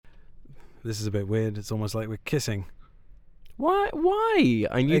This is a bit weird. It's almost like we're kissing. Why?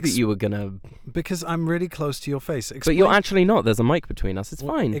 I knew that you were going to... Because I'm really close to your face. But you're actually not. There's a mic between us. It's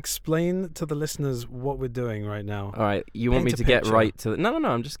fine. Explain to the listeners what we're doing right now. All right. You want me to get right to it? No.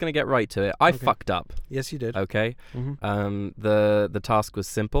 I'm just going to get right to it. I fucked up. Yes, you did. Okay. Mm-hmm. The task was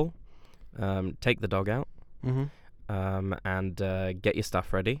simple. Take the dog out. Mm-hmm. And get your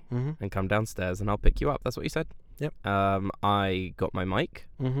stuff ready. Mm-hmm. And come downstairs and I'll pick you up. That's what you said? Yep. I got my mic.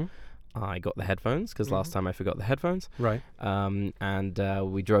 Mm-hmm. I got the headphones because last time I forgot the headphones. Right. And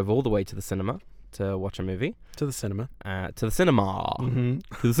we drove all the way to the cinema to watch a movie. To the cinema. To the cinema. Mm-hmm.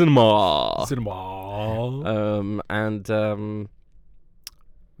 To the cinema. Cinema. And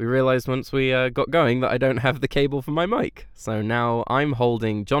we realised once we got going that I don't have the cable for my mic. So now I'm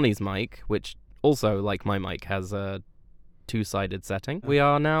holding Johnny's mic, which also, like my mic, has a two-sided setting. We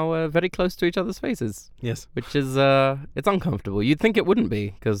are now very close to each other's faces. Yes. Which is, it's uncomfortable. You'd think it wouldn't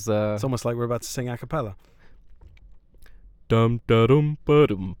be, because... it's almost like we're about to sing a cappella. Dum da dum ba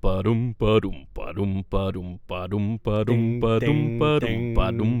dum ba dum ba dum ba dum ba dum ba dum ba dum ba dum ba dum ba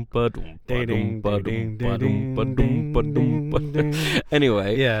dum ba dum ba dum ba dum ba dum ba dum ba dum ba.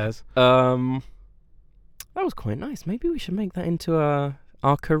 Anyway. Yes. That was quite nice. Maybe we should make that into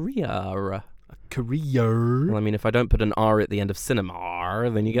our career. Career. Well, I mean, if I don't put an R at the end of cinema,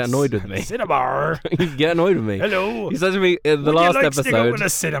 then you get annoyed with me. Cinema. You get annoyed with me. Hello. He said to me in the last episode. With a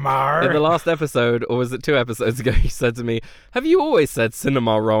cinema? In the last episode, or was it 2 episodes ago? He said to me, "Have you always said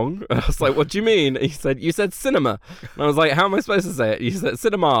cinema wrong?" I was like, "What do you mean?" He said, "You said cinema." And I was like, "How am I supposed to say it?" You said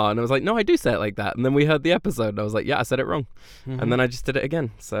cinema, and I was like, "No, I do say it like that." And then we heard the episode, and I was like, "Yeah, I said it wrong." Mm-hmm. And then I just did it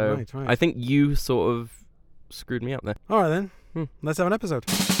again. So right. I think you sort of screwed me up there. All right then. Let's have an episode.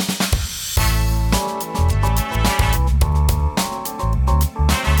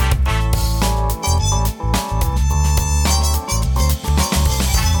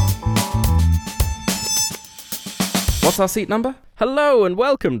 What's Our Seat Number? Hello and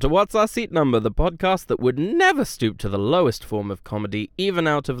welcome to What's Our Seat Number, the podcast that would never stoop to the lowest form of comedy, even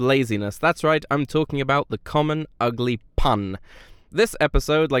out of laziness. That's right, I'm talking about the common, ugly pun. This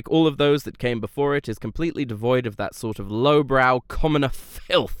episode, like all of those that came before it, is completely devoid of that sort of lowbrow, commoner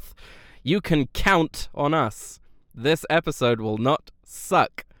filth. You can count on us. This episode will not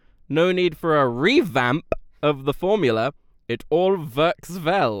suck. No need for a revamp of the formula. It all works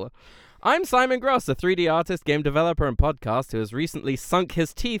well. I'm Simon Gross, a 3D artist, game developer, and podcast who has recently sunk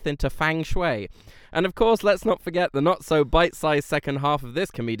his teeth into feng shui. And of course, let's not forget the not-so-bite-sized second half of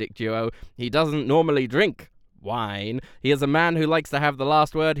this comedic duo. He doesn't normally drink wine. He is a man who likes to have the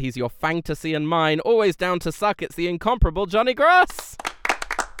last word. He's your fantasy and mine, always down to suck. It's the incomparable Johnny Gross!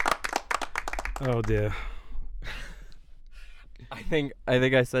 Oh, dear. I think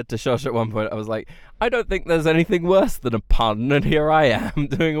I said to Shosh at one point, I was like, I don't think there's anything worse than a pun, and here I am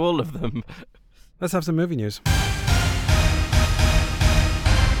doing all of them. Let's have some movie news.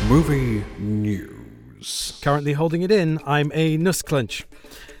 Movie news. Currently holding it in, I'm a nuss clench.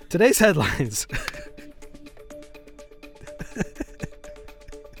 Today's headlines.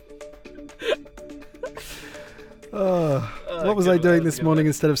 What was I doing this morning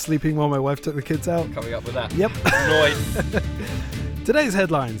instead of sleeping while my wife took the kids out? Coming up with that. Yep. Noise. Today's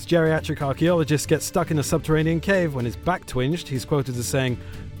headlines. Geriatric archaeologist gets stuck in a subterranean cave. When his back twinged, he's quoted as saying,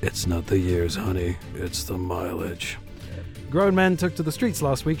 It's not the years, honey. It's the mileage. Grown men took to the streets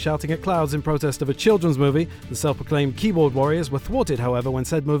last week shouting at clouds in protest of a children's movie. The self-proclaimed keyboard warriors were thwarted, however, when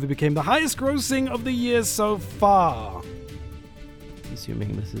said movie became the highest grossing of the year so far.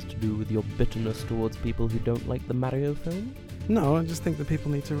 Assuming this is to do with your bitterness towards people who don't like the Mario film? No, I just think that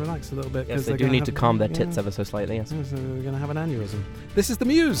people need to relax a little bit. Yes, they do need to calm their tits ever so slightly, yes. So they're going to have an aneurysm. This is The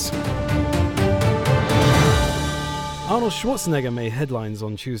Muse. Arnold Schwarzenegger made headlines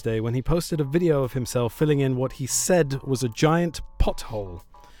on Tuesday when he posted a video of himself filling in what he said was a giant pothole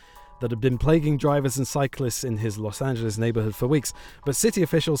that had been plaguing drivers and cyclists in his Los Angeles neighborhood for weeks. But city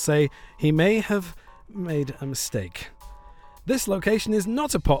officials say he may have made a mistake. This location is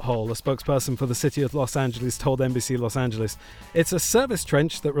not a pothole, a spokesperson for the city of Los Angeles told NBC Los Angeles. It's a service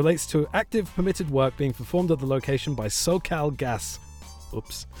trench that relates to active permitted work being performed at the location by SoCal Gas.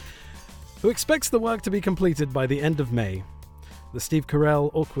 Oops. Who expects the work to be completed by the end of May. The Steve Carell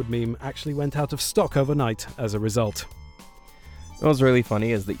awkward meme actually went out of stock overnight as a result. What was really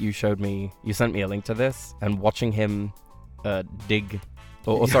funny is that you sent me a link to this, and watching him dig...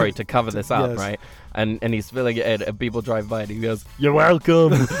 to cover this up, yes. Right? And he's filling it in, and people drive by, and he goes, "You're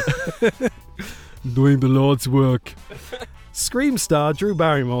welcome." Doing the Lord's work. Scream star Drew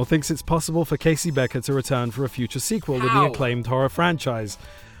Barrymore thinks it's possible for Casey Becker to return for a future sequel with the acclaimed horror franchise.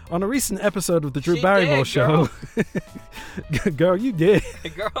 On a recent episode of the Drew She Barrymore did, show... Girl, you did.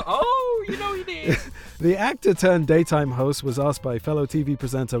 Girl, oh, you know you did. The actor-turned-daytime host was asked by fellow TV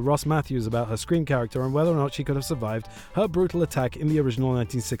presenter Ross Matthews about her Scream character and whether or not she could have survived her brutal attack in the original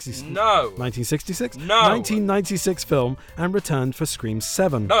 1966... No. 1966? No. 1996 film and returned for Scream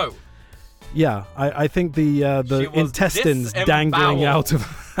 7. No. Yeah, I think the She was intestines dangling out of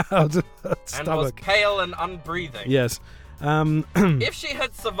her And was stomach. pale and unbreathing. Yes. If she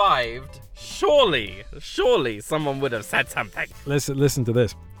had survived, surely someone would have said something. Listen to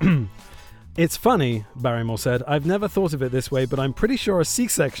this. It's funny, Barrymore said. I've never thought of it this way, but I'm pretty sure a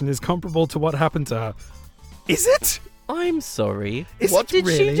C-section is comparable to what happened to her. Is it? I'm sorry. Is what it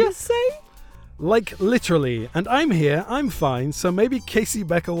did she really? just say? Like, literally. And I'm here, I'm fine, so maybe Casey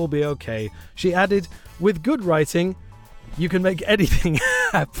Becker will be okay. She added, with good writing, you can make anything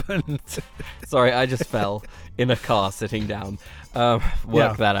happen. Sorry, I just fell in a car sitting down.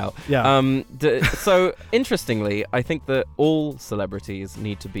 Work that out. Yeah. So, interestingly, I think that all celebrities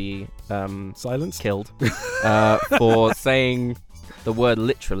need to be Silence? killed for saying the word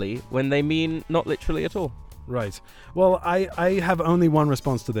literally when they mean not literally at all. Right. Well, I have only one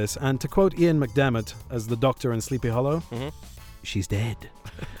response to this, and to quote Ian McDermott as the Doctor in Sleepy Hollow, she's dead.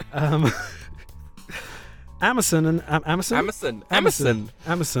 Amerson and Amerson,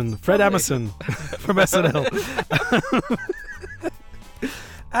 Fred Amerson from SNL.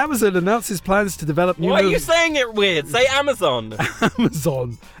 Amazon announces plans to develop new. Why are you saying it weird? Say Amazon.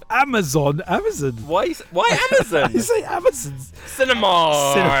 Amazon. Why Amazon? You say Amazon.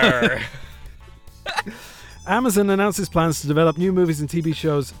 Cinema. Amazon announces plans to develop new movies and TV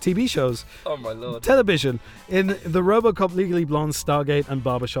shows, Oh my lord. television, in the RoboCop, Legally Blonde, Stargate, and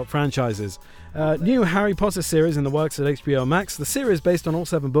Barbershop franchises. New Harry Potter series in the works at HBO Max. The series, based on all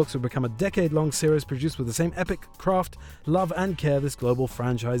 7 books, will become a decade-long series produced with the same epic craft, love, and care this global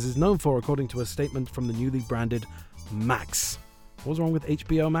franchise is known for, according to a statement from the newly branded Max. What's wrong with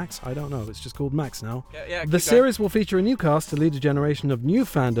HBO Max? I don't know. It's just called Max now. Yeah, the series will feature a new cast to lead a generation of new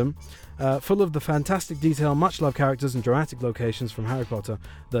fandom, full of the fantastic detail, much-loved characters and dramatic locations from Harry Potter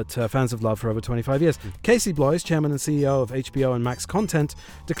that fans have loved for over 25 years. Casey Bloys, chairman and CEO of HBO and Max Content,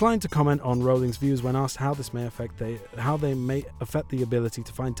 declined to comment on Rowling's views when asked how this may affect the ability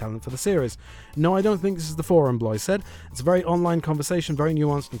to find talent for the series. No, I don't think this is the forum, Bloys said. It's a very online conversation, very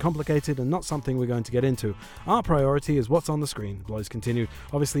nuanced and complicated, and not something we're going to get into. Our priority is what's on the screen, Bloys continued.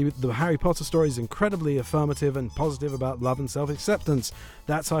 Obviously, the Harry Potter story is incredibly affirmative and positive about love and self-acceptance.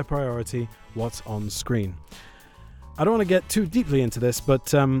 That's our priority, what's on screen. I don't want to get too deeply into this,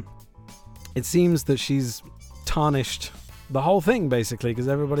 but it seems that she's tarnished the whole thing, basically, because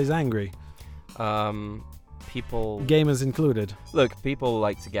everybody's angry. People... Gamers included. Look, people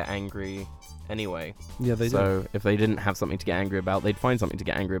like to get angry anyway. Yeah, they do. So if they didn't have something to get angry about, they'd find something to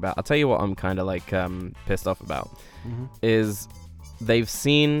get angry about. I'll tell you what I'm kind of like pissed off about. Is they've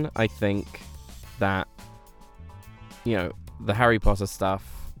seen, I think, that, you know, the Harry Potter stuff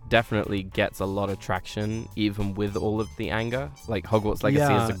definitely gets a lot of traction even with all of the anger. Like Hogwarts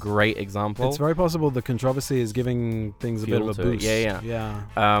Legacy is a great example. It's very possible the controversy is giving things a bit of a boost. Yeah.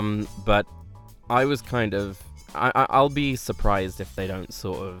 But I was kind of... I'll be surprised if they don't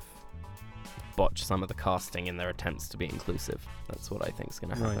sort of botch some of the casting in their attempts to be inclusive. That's what I think is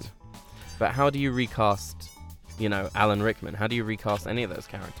going to happen. Right. But how do you recast, you know, Alan Rickman? How do you recast any of those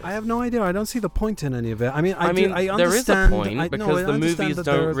characters? I have no idea. I don't see the point in any of it. I mean, I there is a understand, point because the movies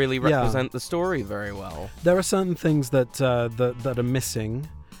don't really represent the story very well. There are certain things that are missing.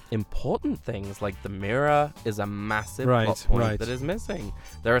 Important things like the mirror is a massive plot point that is missing.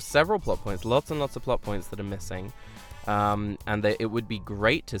 There are several plot points, lots and lots of plot points that are missing. And it would be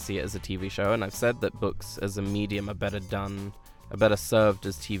great to see it as a TV show. And I've said that books as a medium are better served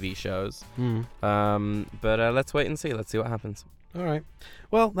as TV shows. But let's wait and see. Let's see what happens. All right.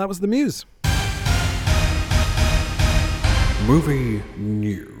 Well, that was the Muse. Movie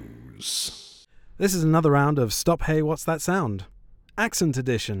news. This is another round of Stop Hey What's That Sound? Accent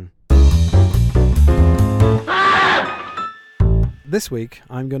Edition. This week,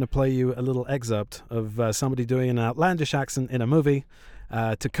 I'm going to play you a little excerpt of somebody doing an outlandish accent in a movie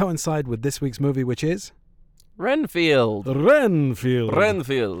to coincide with this week's movie, which is... Renfield. Forgive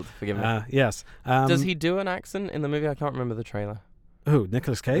me. Yes. Does he do an accent in the movie? I can't remember the trailer. Who?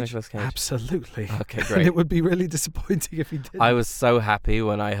 Nicolas Cage? Nicolas Cage. Absolutely. Okay, And great. it would be really disappointing if he didn't. I was so happy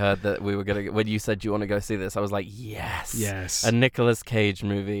when I heard that we were going to... When you said, do you want to go see this? I was like, yes. Yes. A Nicolas Cage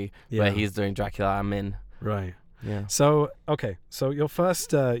movie where Yeah. he's doing Dracula. I'm in. Right. Yeah. So, okay. So your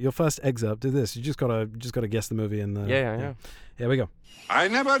first excerpt is this. You just gotta guess the movie and Yeah. Here we go. I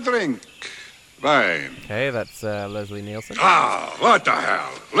never drink Fine. Okay, that's Leslie Nielsen. Ah, what the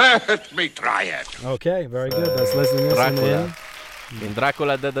hell? Let me try it. Okay, very good. That's Leslie Nielsen Dracula. In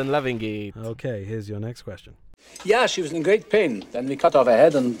Dracula Dead and Loving It. Okay, here's your next question. Yeah, she was in great pain. Then we cut off her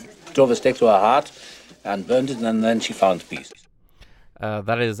head and drove a stake to her heart and burned it, and then she found peace.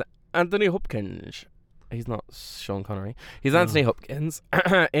 That is Anthony Hopkins. He's not Sean Connery. He's Anthony Hopkins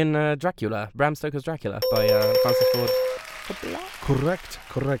in Dracula, Bram Stoker's Dracula by Francis Ford Coppola.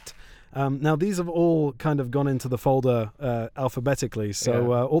 Correct. Now, these have all kind of gone into the folder alphabetically,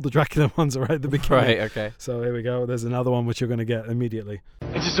 so all the Dracula ones are right at the beginning. Right, okay. So here we go. There's another one which you're going to get immediately.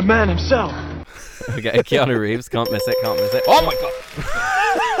 It's just a man himself. Okay, Keanu Reeves. Can't miss it. Oh my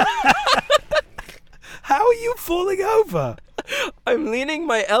god! How are you falling over? I'm leaning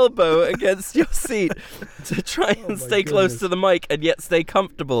my elbow against your seat to try and stay close to the mic and yet stay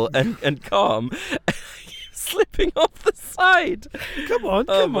comfortable and calm. Slipping off the side. Come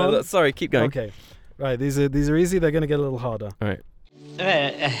on. Sorry, keep going. Okay. Right, these are easy. They're going to get a little harder. All right.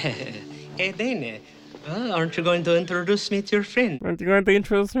 Hey, Dana. Well, aren't you going to introduce me to your friend? Aren't you going to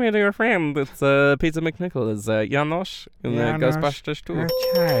introduce me to your friend? It's Peter McNichol as Janosch in the Ghostbusters 2.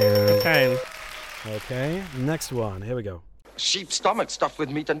 Okay. Okay, next one. Here we go. Sheep stomach stuffed with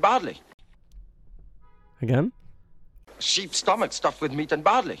meat and barley. Again? Sheep stomach stuffed with meat and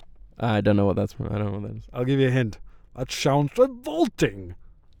barley. I don't know what that's from. I don't know what that is. I'll give you a hint. That sounds revolting.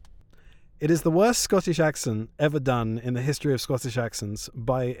 It is the worst Scottish accent ever done in the history of Scottish accents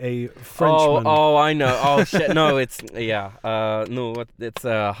by a Frenchman. Oh, I know. Oh, shit. No, it's, it's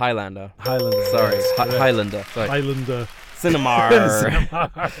Highlander. Highlander. Sorry. Yes, Highlander. Sorry. Highlander.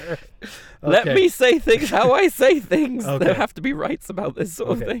 Cinemar. Let me say things how I say things. Okay. There have to be rights about this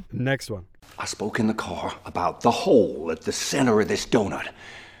sort of thing. Next one. I spoke in the car about the hole at the center of this donut.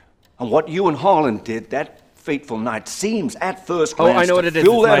 And what you and Harlan did that fateful night seems at first glance I know what it is.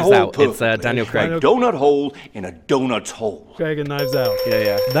 fill It's that Knives hole Out. It's perfectly. Daniel Craig. A donut hole in a donut's hole. Craig and Knives Out.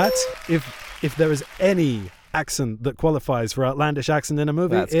 Yeah. That's if there is any accent that qualifies for outlandish accent in a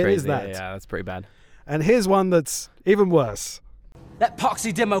movie, That's it crazy. is that. Yeah, that's pretty bad. And here's one that's even worse. That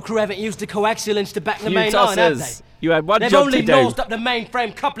poxy demo crew haven't used the coaxial to back the You main line, have tossers. they? You had one They've job only to do. nosed up the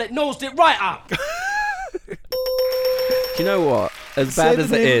mainframe couplet, nosed it right up. Do you know what? As bad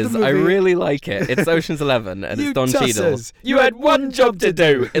as it is, I really like it. It's Ocean's 11 and it's Don Cheadle. You had one job to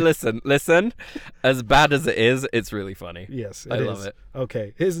do. Listen. As bad as it is, it's really funny. Yes, I love it.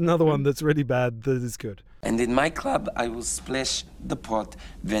 Okay, here's another one that's really bad that is good. And in my club, I will splash the pot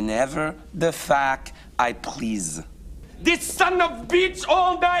whenever the fuck I please. This son of bitch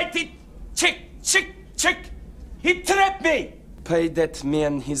all night, he chick. He trapped me. Pay that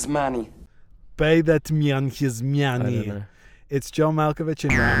man his money. Pay that man his I don't money. know. It's John Malkovich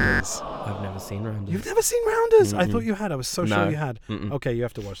in Rounders. I've never seen Rounders. You've never seen Rounders? I thought you had. I was so sure No. you had. Okay, you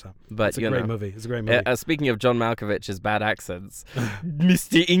have to watch that. But it's a great movie. It's a great movie. Speaking of John Malkovich's bad accents,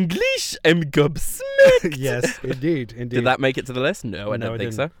 Mr. English, I'm gobsmacked. Yes, indeed. Did that make it to the list? No, I don't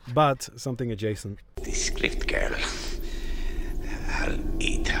think so. But something adjacent. This script girl. I'll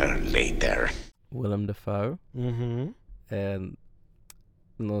eat her later. Willem Dafoe. Mm-hmm. And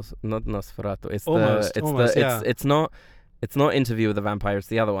not Nosferatu. It's Almost, yeah. It's not Interview with the Vampire. It's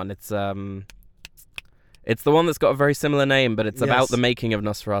the other one. It's the one that's got a very similar name, but it's about the making of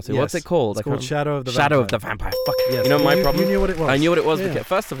Nosferatu. Yes. What's it called? It's called Shadow of the Shadow Vampire. of the Vampire. Fuck. Yes. You know my problem? You knew what it was. I knew what it was. Yeah. Because,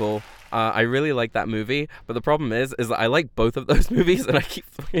 first of all, I really like that movie, but the problem is that I like both of those movies, and I keep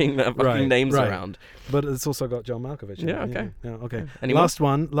throwing their fucking names around. But it's also got John Malkovich in it. Okay. Yeah, okay. Any Last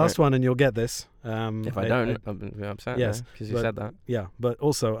one, and you'll get this. If I don't, I'll be upset. Yes, because you said that. Yeah, but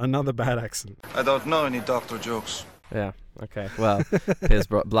also another bad accent. I don't know any doctor jokes. Yeah. Okay. Well, here's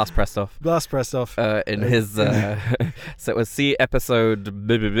Blast pressed off. Blast pressed off. In his so it was see episode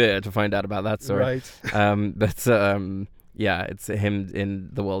to find out about that story. Right. But yeah, it's him in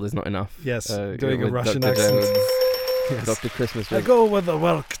The World Is Not Enough. Yes, doing a with Russian Dr. accent. Jones, Yes. Dr. Christmas. I go where the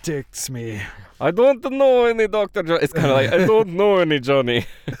work takes me. I don't know any Dr. Johnny. It's kind of like, I don't know any Johnny.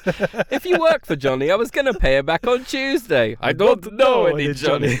 If you work for Johnny, I was going to pay her back on Tuesday. I don't know any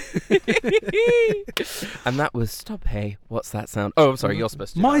Johnny. And that was Stop Hey, What's That Sound? Oh, I'm sorry, you're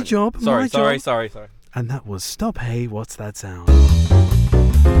supposed to do My that. job. Sorry. And that was Stop Hey, What's That Sound?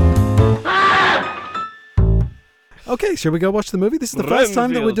 Okay, shall we go watch the movie? This is the first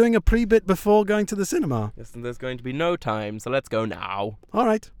time that we're Renfield. doing a pre-bit before going to the cinema. Yes, and there's going to be no time, so let's go now. All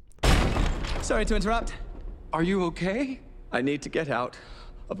right. Sorry to interrupt. Are you okay? I need to get out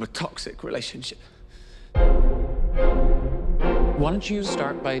of a toxic relationship. Why don't you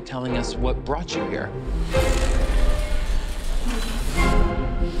start by telling us what brought you here?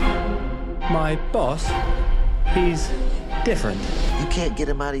 My boss, he's different. You can't get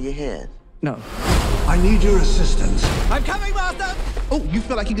him out of your head. No. I need your assistance. I'm coming, Master! Oh, you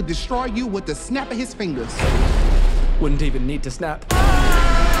feel like he could destroy you with the snap of his fingers. Wouldn't even need to snap.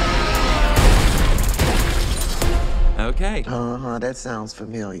 Okay. That sounds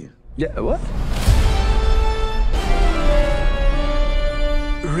familiar. Yeah, what?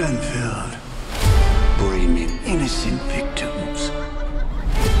 Renfield. Bring in innocent victims.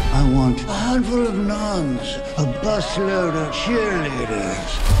 I want a handful of nuns, a busload of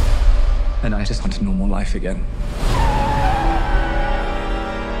cheerleaders. And I just want a normal life again.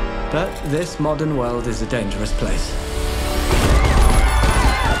 But this modern world is a dangerous place.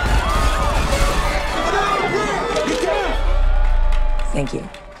 Thank you.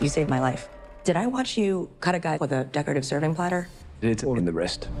 You saved my life. Did I watch you cut a guy with a decorative serving platter? It's all in the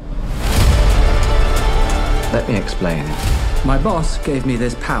wrist. Let me explain. My boss gave me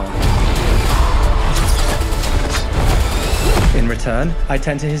this power. In return, I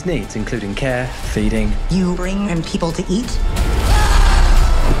tend to his needs, including care, feeding. You bring in people to eat?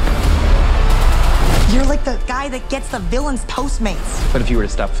 You're like the guy that gets the villain's Postmates. But if you were to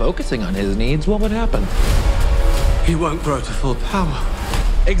stop focusing on his needs, what would happen? He won't grow to full power.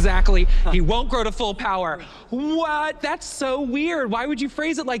 Exactly. He won't grow to full power. What? That's so weird. Why would you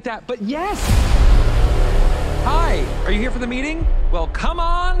phrase it like that? But yes. Hi, are you here for the meeting? Well, come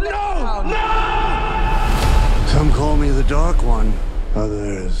on. No! Some call me the Dark One.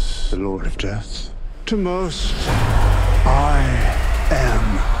 Others, the Lord of Death. To most, I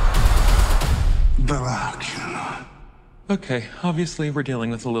am Dracula. Okay, obviously we're dealing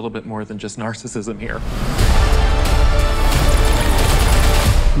with a little bit more than just narcissism here.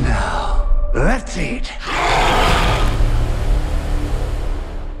 Now, let's eat.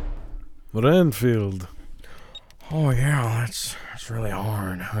 Renfield. Oh yeah, that's really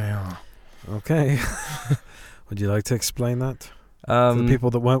hard. Yeah. Okay. Would you like to explain that to the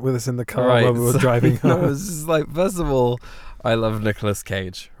people that weren't with us in the car while we were driving home? No, it's just like, first of all, I love Nicolas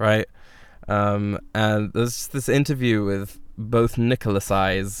Cage, right? And there's this interview with both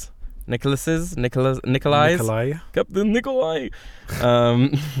Nikolai, Captain Nikolai.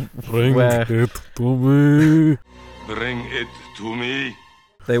 Bring where it to me. Bring it to me.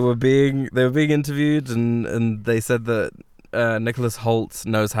 They were being interviewed, and they said that Nicholas Hoult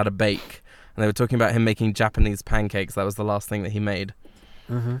knows how to bake, and they were talking about him making Japanese pancakes. That was the last thing that he made.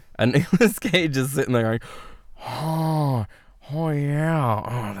 Mm-hmm. And Nicolas Cage is sitting there going, oh yeah,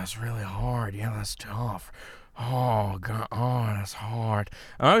 oh that's really hard, yeah, that's tough. Oh god, oh that's hard.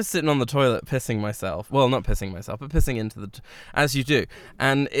 And I was sitting on the toilet pissing myself. Well, not pissing myself, but pissing into as you do.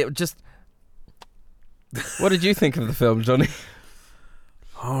 And it just. What did you think of the film, Johnny?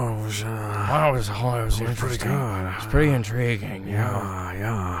 Oh, it was Pretty good. It's pretty intriguing.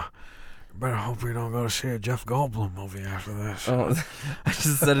 Yeah. Better hope we don't go to see a Jeff Goldblum movie after this. Oh, I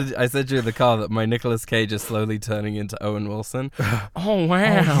said to you in the car that my Nicolas Cage is slowly turning into Owen Wilson. Oh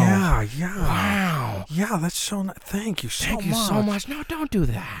wow! Yeah. Wow! Yeah, that's so. Thank you so much. Thank you so much. No, don't do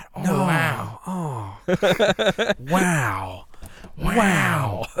that. Oh No. wow! Oh. Wow!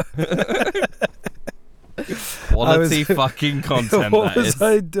 Wow! Quality fucking content. What that was is.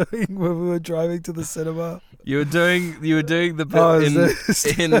 I doing when we were driving to the cinema? You were doing the bit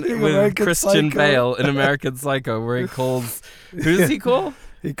American with Christian Psycho. Bale in American Psycho, where he calls. Who does he call?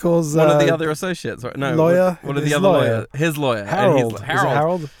 He calls one of the other associates, right? No, lawyer. One of the His other lawyer. lawyers. His lawyer. Harold. And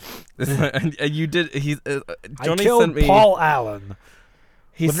Harold. and you did. Johnny I killed sent me. Paul Allen.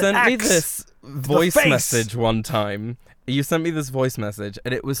 He with an sent me axe this voice message one time. You sent me this voice message,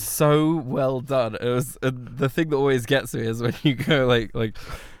 and it was so well done. It was the thing that always gets me is when you go like,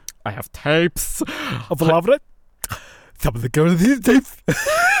 I have tapes of it. Some of the go to these tapes.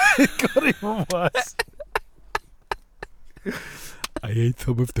 It got even worse. I ate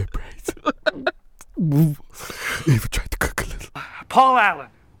some of their brains. Even tried to cook a little. Paul Allen.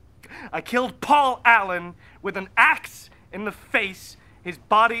 I killed Paul Allen with an axe in the face. His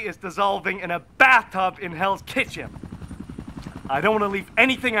body is dissolving in a bathtub in Hell's Kitchen. I don't want to leave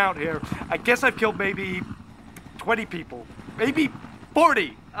anything out here. I guess I've killed maybe 20 people. Maybe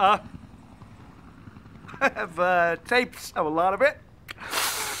 40. I have tapes of a lot of it.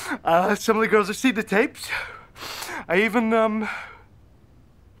 Some of the girls have seen the tapes. I even, I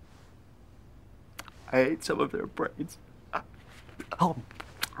ate some of their brains. And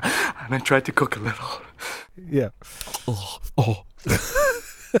I tried to cook a little. Yeah.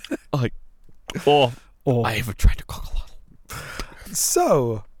 I even tried to cook a lot.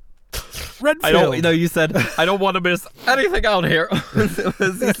 So, Renfield. You said, I don't want to miss anything out here. What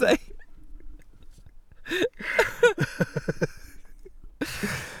does he say?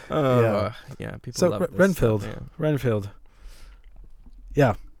 Yeah. People so love this Renfield. stuff, yeah. Renfield.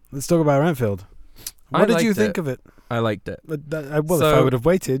 Yeah. Let's talk about Renfield. What did you think of it? I liked it. Well, if I would have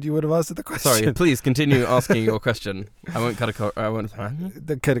waited, you would have answered the question. Sorry, please continue asking your question. I won't cut. I won't cut.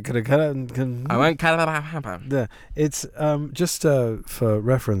 Yeah, it's just for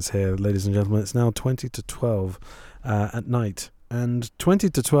reference here, ladies and gentlemen. It's now 20 to 12 at night, and 20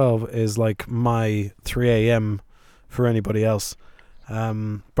 to 12 is like my 3 a.m. for anybody else.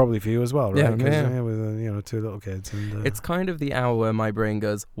 Probably for you as well, right? Yeah. With 2 little kids. And, it's kind of the hour where my brain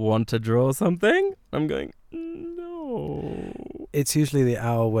goes, "Want to draw something?" I'm going, no. It's usually the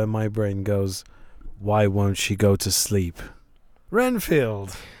hour where my brain goes, "Why won't she go to sleep?"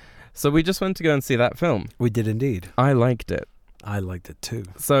 Renfield. So we just went to go and see that film. We did indeed. I liked it. I liked it too.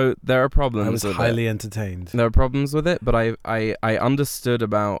 So there are problems. I was with highly it. entertained. There are problems with it, but I understood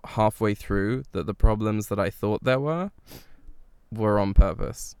about halfway through that the problems that I thought there were on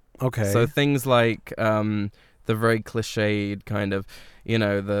purpose. Okay. So things like the very cliched kind of,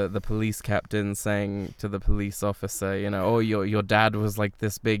 the police captain saying to the police officer, "Oh, your dad was like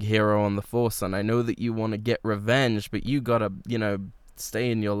this big hero on the force, and I know that you want to get revenge, but you gotta,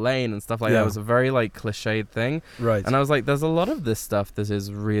 stay in your lane," and stuff like that. It was a very like cliched thing. Right. And I was like, there's a lot of this stuff that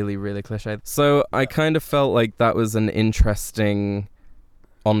is really, really cliched. So I kind of felt like that was an interesting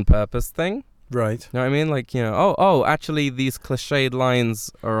on purpose thing. Right. You know what I mean? Like, actually these cliched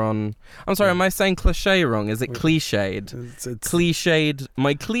lines are on... I'm sorry, am I saying cliche wrong? Is it cliched? It's cliched.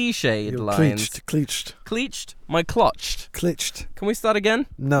 My cliched lines. Cleached. My clutched. Clitched. Can we start again?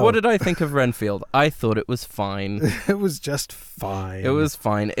 No. What did I think of Renfield? I thought it was fine. It was just fine. It was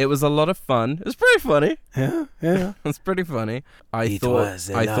fine. It was a lot of fun. It was pretty funny. Yeah. It's pretty funny. I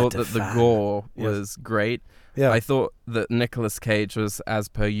thought that the gore was great. Yeah. I thought that Nicolas Cage was, as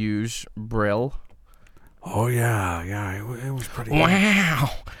per usual, brill. Oh, yeah, it was pretty Wow!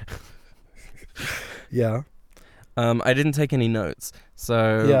 Yeah. I didn't take any notes,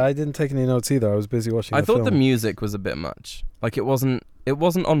 so... Yeah, I didn't take any notes either. I was busy watching I thought film. the music was a bit much. Like, it wasn't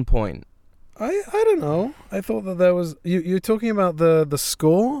on point. I don't know. I thought that there was... You're talking about the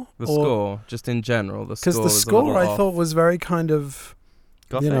score? The score, just in general. Because the score, I thought, was very kind of...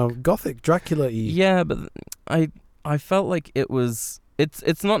 Gothic? Gothic, Dracula-y. Yeah, but I felt like it was...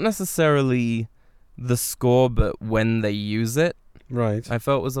 It's not necessarily the score, but when they use it. Right. I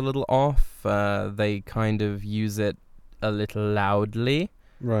felt it was a little off. They kind of use it a little loudly.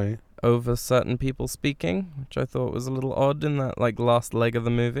 Right. Over certain people speaking, which I thought was a little odd in that like last leg of the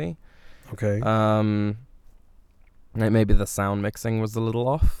movie. Okay. Like maybe the sound mixing was a little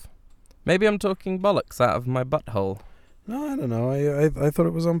off. Maybe I'm talking bollocks out of my butthole. No, I don't know. I thought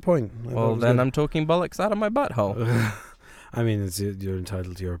it was on point. Well, then I'm talking bollocks out of my butthole. I mean, you're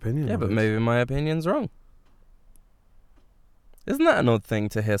entitled to your opinion. Yeah, but maybe my opinion's wrong. Isn't that an odd thing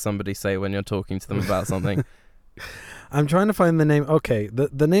to hear somebody say when you're talking to them about something? I'm trying to find the name. Okay,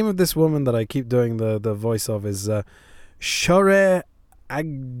 the name of this woman that I keep doing the voice of is Shore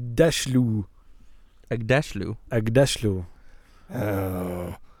Agdashlu. Agdashlu.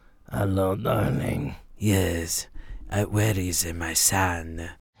 Oh, hello, darling. Yes. Where is my son?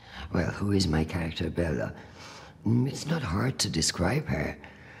 Well, who is my character, Bella? It's not hard to describe her.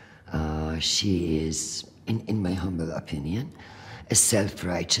 She is, in my humble opinion, a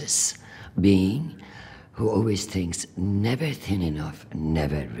self-righteous being who always thinks never thin enough,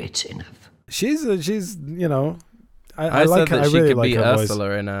 never rich enough. She's I I like said her. that she I really could like be her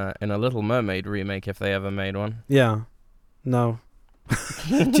Ursula in a Little Mermaid remake if they ever made one. Yeah. No.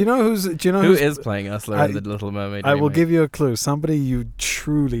 Do you know who is playing Ursula in the Little Mermaid I remake? will give you a clue. Somebody you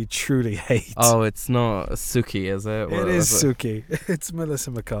truly, truly hate. Oh, it's not Suki, is it? It is Suki. It's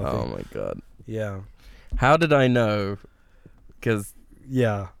Melissa McCarthy. Oh my god. Yeah. How did I know? Because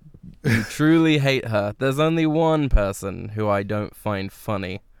yeah, you truly hate her. There's only one person who I don't find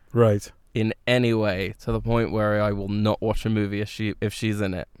funny. Right. In any way, to the point where I will not watch a movie if she's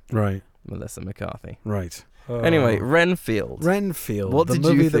in it. Right. Melissa McCarthy. Right. Anyway, Renfield. What did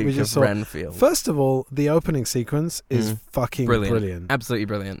movie you that think we just of saw. Renfield? First of all, the opening sequence is fucking brilliant. Absolutely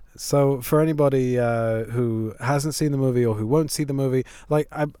brilliant. So for anybody who hasn't seen the movie or who won't see the movie, like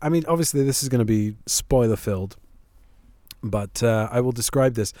I mean, obviously this is going to be spoiler filled, but I will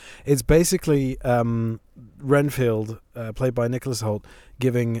describe this. It's basically Renfield, played by Nicholas Hoult,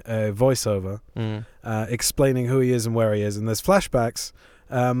 giving a voiceover, explaining who he is and where he is, and there's flashbacks.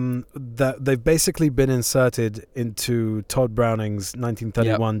 That they've basically been inserted into Todd Browning's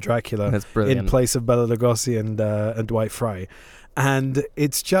 1931 Dracula in place of Bela Lugosi and Dwight Frye, and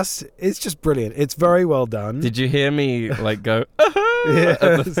it's just brilliant. It's very well done. Did you hear me like go at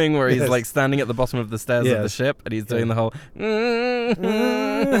the thing where he's like standing at the bottom of the stairs of the ship and he's doing the whole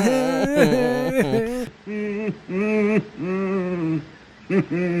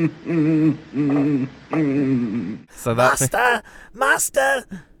So that's Master,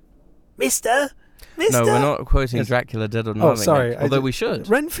 Mister. No, we're not quoting Dracula Dead or Nothing. Oh, sorry. Although we should.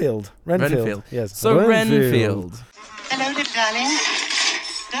 Renfield. Yes. So Renfield. Hello, little darling.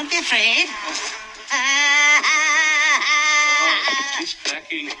 Don't be afraid.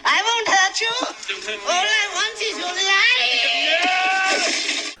 I won't hurt you. All I want is your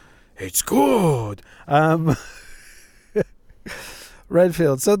life. It's good.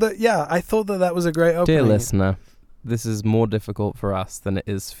 Renfield. So I thought that was a great opening. Dear listener, this is more difficult for us than it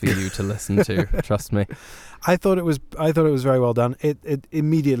is for you to listen to. Trust me. I thought it was very well done. It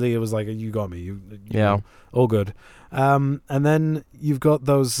immediately it was like, you got me. You know, all good. And then you've got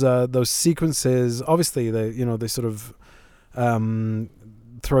those sequences. Obviously, they sort of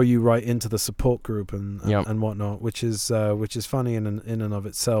throw you right into the support group and whatnot, which is funny in and of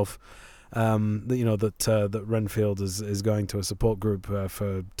itself. That Renfield is going to a support group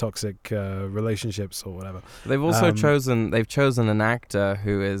for toxic relationships or whatever. They've also chosen an actor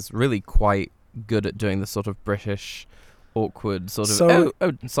who is really quite good at doing the sort of British awkward sort of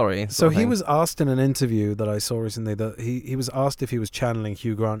sorry. So he was asked in an interview that I saw recently that he was asked if he was channeling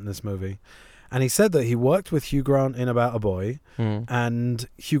Hugh Grant in this movie. And he said that he worked with Hugh Grant in About a Boy, and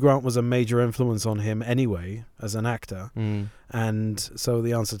Hugh Grant was a major influence on him anyway as an actor. And so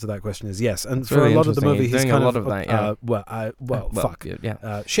the answer to that question is yes. And for really a lot of the movie, he's kind of that. Fuck.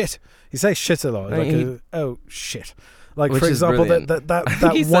 Yeah. Shit. He says shit a lot. Shit. Like, Which for example,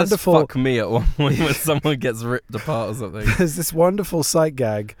 that he wonderful... says fuck me at one point when someone gets ripped apart or something. There's this wonderful sight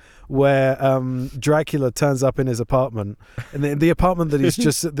gag where Dracula turns up in his apartment, and the apartment that he's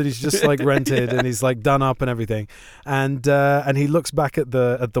just like rented, and he's like done up and everything, and he looks back at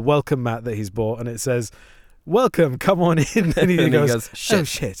the welcome mat that he's bought, and it says, "Welcome, come on in," and he goes,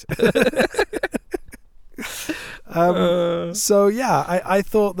 "Shit." Oh shit. So yeah, I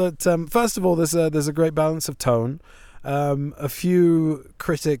thought that first of all, there's a great balance of tone. A few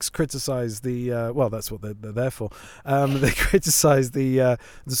critics criticize the that's what they're there for. They criticize the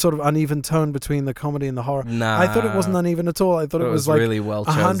sort of uneven tone between the comedy and the horror. I thought it wasn't uneven at all. I thought it was like really well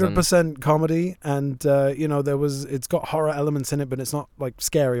 100% comedy, and it's got horror elements in it, but it's not like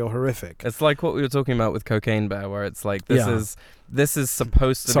scary or horrific. It's like what we were talking about with Cocaine Bear, where it's like this is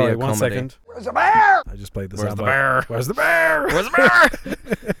supposed to be a comedy. 1 second. Where's the bear? I just played this. Where's the bear? Where's the bear? Where's the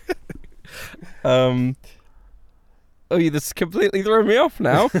bear? Oh, you just completely threw me off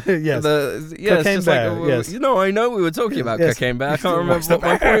now. Yes. Cocaine Bear, yes. I know we were talking about Cocaine Bear. I can't remember what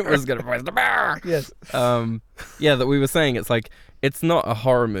my point was going to be. Where's the bear? Yes. That we were saying it's like, it's not a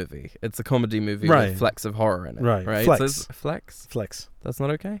horror movie. It's a comedy movie with flecks of horror in it. Right. Flex. So flex? Flex. That's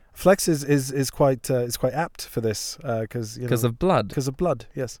not okay? Flex is quite apt for this because of blood. Because of blood,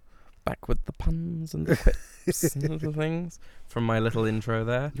 yes. Back with the puns and the quips and little things from my little intro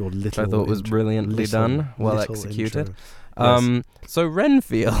there. Your little which I thought was brilliantly done, well executed. So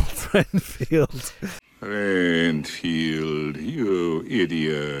Renfield. Renfield, you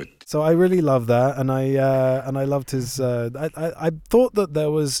idiot. So I really love that, and I loved his. I thought that there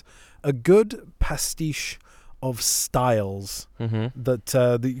was a good pastiche of styles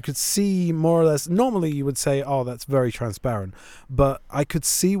that you could see more or less. Normally you would say, oh, that's very transparent, but I could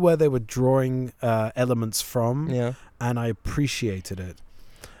see where they were drawing elements from, and I appreciated it.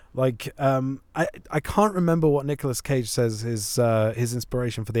 Like I can't remember what Nicolas Cage says his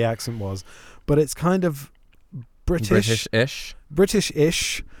inspiration for the accent was, but it's kind of British-ish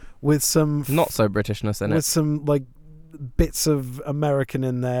with some not so Britishness in it, with some like bits of American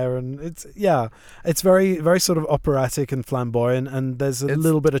in there, and it's very, very sort of operatic and flamboyant, and there's a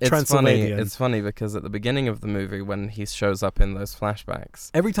little bit of Transylvania. It's funny because at the beginning of the movie, when he shows up in those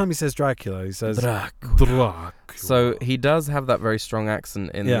flashbacks, every time he says Dracula, he says Dracula. So he does have that very strong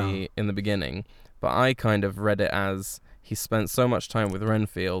accent in the beginning, but I kind of read it as he spent so much time with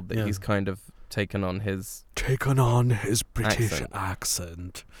Renfield that he's kind of taken on his British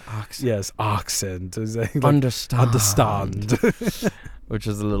accent. Yes, accent. Like, understand. Which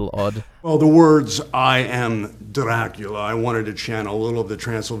is a little odd. Well, the words "I am Dracula," I wanted to channel a little of the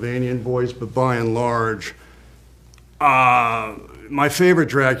Transylvanian voice, but by and large, my favorite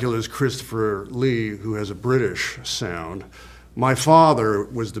Dracula is Christopher Lee, who has a British sound. My father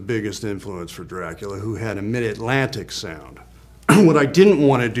was the biggest influence for Dracula, who had a mid-Atlantic sound. What I didn't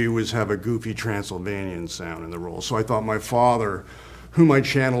want to do was have a goofy Transylvanian sound in the role. So I thought my father, whom I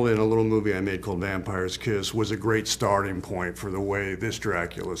channeled in a little movie I made called Vampire's Kiss, was a great starting point for the way this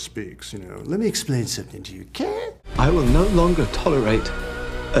Dracula speaks. Let me explain something to you, okay? I will no longer tolerate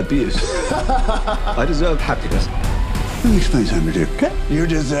abuse. I deserve happiness. Let me explain something to you, okay? You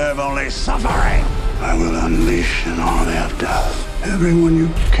deserve only suffering. I will unleash an army of death. Everyone you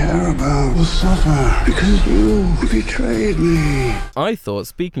care about will suffer because you betrayed me. I thought,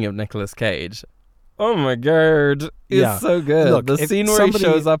 speaking of Nicolas Cage, oh my god, it's so good. Look, the scene where he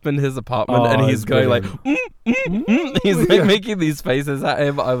shows up in his apartment and he's going he's like making these faces at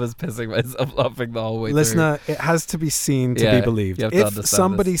him. I was pissing myself laughing the whole way Listener, it has to be seen to be believed. You have to If understand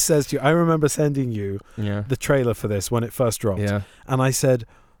somebody this. says to you, I remember sending you the trailer for this when it first dropped, and I said,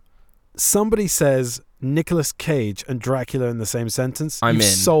 somebody says Nicolas Cage and Dracula in the same sentence, I'm you've in.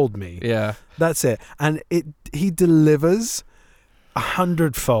 sold me. Yeah. That's it. And he delivers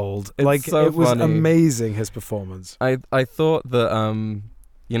 100-fold. It's so it was funny. amazing, his performance. I thought that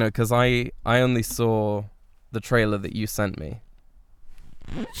because I only saw the trailer that you sent me.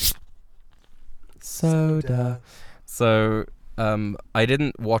 Soda. So I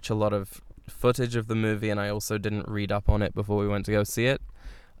didn't watch a lot of footage of the movie, and I also didn't read up on it before we went to go see it.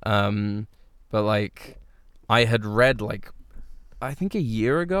 But like, I had read I think a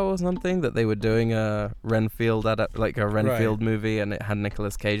year ago or something that they were doing a Renfield movie, and it had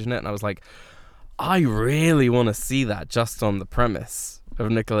Nicolas Cage in it, and I was like, I really want to see that just on the premise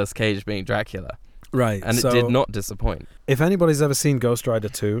of Nicolas Cage being Dracula. Right. And it did not disappoint. If anybody's ever seen Ghost Rider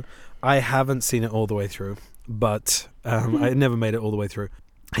 2, I haven't seen it all the way through, but I never made it all the way through.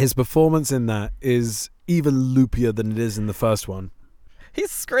 His performance in that is even loopier than it is in the first one. He's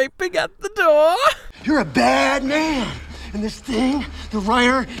scraping at the door. You're a bad man. And this thing, the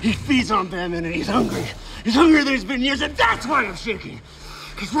writer, he feeds on them and he's hungry. He's hungrier than he's been in years, and that's why I'm shaking.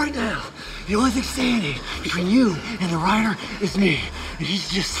 Because right now, the only thing standing between you and the writer is me. And he's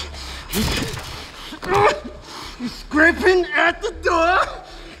scraping at the door.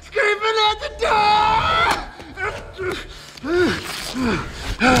 Scraping at the door.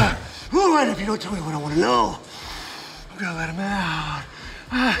 All right, if you don't tell me what I want to know, I'm gonna let him out.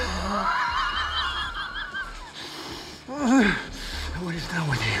 And when he's done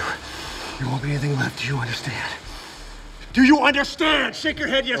with you, there won't be anything left. Do you understand? Do you understand? Shake your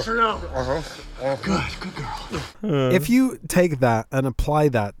head yes or no. Good girl. If you take that and apply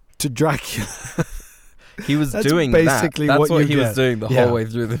that to Dracula, he was that's doing basically that. That's what he get. was doing the whole way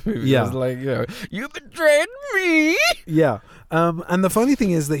through the movie. Yeah. It was like, you betrayed me. Yeah. And the funny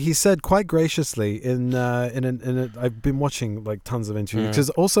thing is that he said quite graciously in I've been watching like tons of interviews, because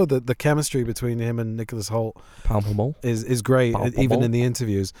also the chemistry between him and Nicholas Hoult is great, even in the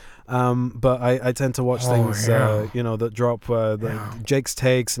interviews. But I tend to watch things that drop Jake's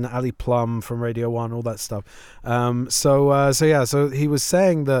Takes and Ali Plum from Radio 1, all that stuff. So he was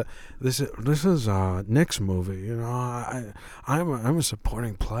saying that this is Nick's movie. I'm a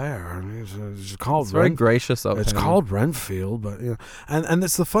supporting player, and it's called very gracious of him. It's called Renfield. But and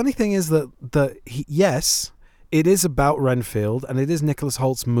it's the funny thing is that yes, it is about Renfield and it is Nicholas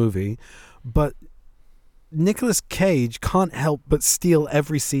Hoult's movie, but Nicolas Cage can't help but steal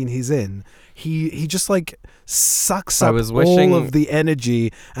every scene he's in. He just like sucks up all of the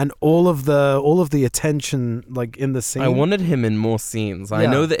energy and all of the attention like in the scene. I wanted him in more scenes. Yeah. I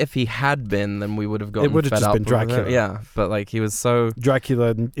know that if he had been, then we would have gotten. It would have just been Dracula. Yeah, but like he was so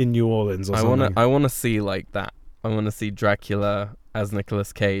Dracula in New Orleans or something. I want to see like that. I want to see Dracula as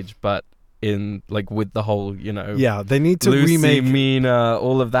Nicolas Cage, but in like with the whole, yeah, they need to Lucy, remake Mina,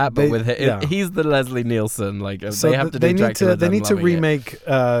 all of that, but with him, he's the Leslie Nielsen. Like so they have to do Dracula. They need to remake.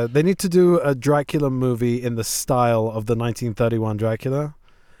 They need to do a Dracula movie in the style of the 1931 Dracula.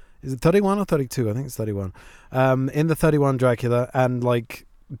 Is it 31 or 32? I think it's 31. In the 31 Dracula, and like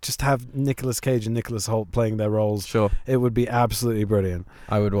just have Nicolas Cage and Nicholas Hoult playing their roles. Sure, it would be absolutely brilliant.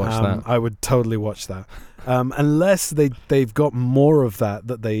 I would watch that. I would totally watch that. Unless they've got more of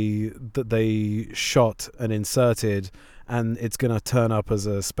that they shot and inserted, and it's gonna turn up as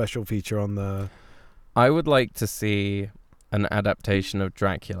a special feature on the. I would like to see an adaptation of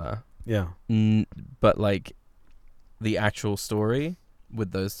Dracula. Yeah. But like the actual story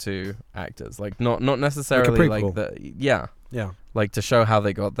with those two actors, like not necessarily like the yeah like to show how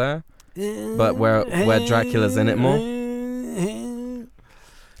they got there, but where Dracula's in it more.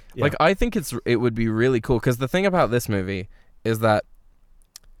 Yeah. Like I think it would be really cool, because the thing about this movie is that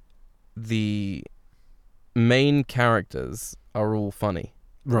the main characters are all funny,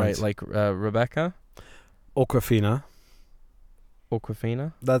 right? Like Rebecca Awkwafina.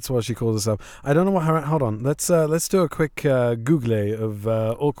 That's what she calls herself. I don't know what her. Hold on. Let's do a quick Google of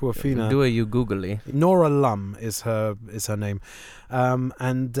Awkwafina. Do a you googly. Nora Lum is her name,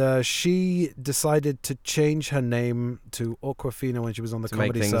 and she decided to change her name to Awkwafina when she was on the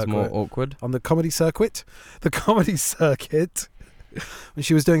comedy circuit. To make things more awkward. On the comedy circuit, when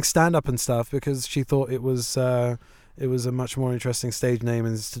she was doing stand up and stuff, because she thought it was it was a much more interesting stage name,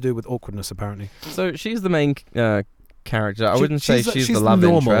 and it's to do with awkwardness, apparently. So she's the main character. I wouldn't say she's the love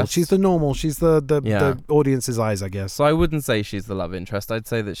interest. She's the normal. She's the audience's eyes, I guess. So I wouldn't say she's the love interest. I'd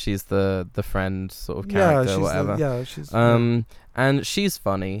say that she's the friend sort of character, whatever. She's and she's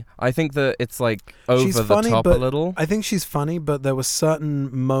funny. I think that it's like over she's the funny, top but a little. I think she's funny, but there were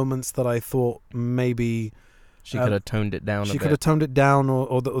certain moments that I thought maybe she could have toned it down. She could have toned it down,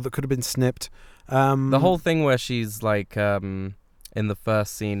 or that could have been snipped. The whole thing where she's like in the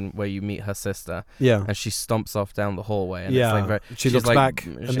first scene where you meet her sister, and she stomps off down the hallway, and it's like she looks back,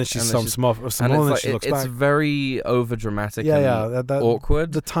 and then she stomps off some more, and then she looks back. It's very over dramatic and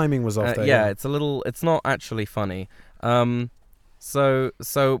awkward. The timing was off there. It's not actually funny. So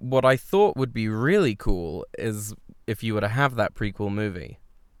what I thought would be really cool is if you were to have that prequel movie,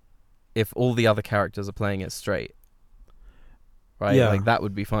 if all the other characters are playing it straight, right? Yeah. Like that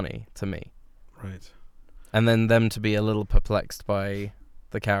would be funny to me. Right. And then them to be a little perplexed by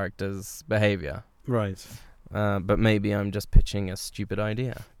the character's behavior. Right. But maybe I'm just pitching a stupid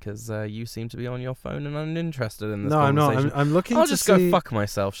idea, because you seem to be on your phone and uninterested in this conversation. I'm not. I'm looking I'll to just see... go fuck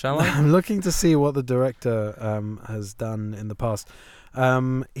myself, shall I? I'm looking to see what the director has done in the past.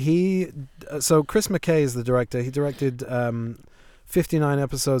 So Chris McKay is the director. He directed 59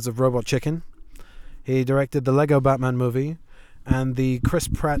 episodes of Robot Chicken. He directed the Lego Batman movie and the Chris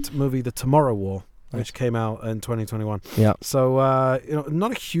Pratt movie The Tomorrow War, which came out in 2021. Yeah. So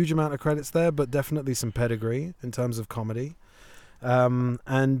not a huge amount of credits there, but definitely some pedigree in terms of comedy. So but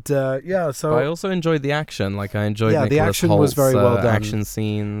I also enjoyed the action. Like I enjoyed Nicholas the action Hoult's, was very well done. Action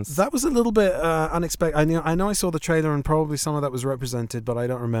scenes. That was a little bit unexpected. I know I saw the trailer and probably some of that was represented, but I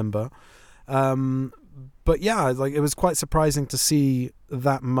don't remember. But yeah, like it was quite surprising to see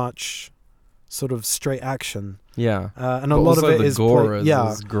that much sort of straight action. Yeah, and a lot of it is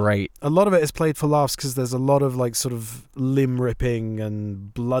great. A lot of it is played for laughs because there's a lot of like sort of limb ripping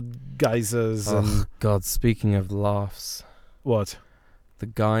and blood geysers. And God, speaking of laughs, what? The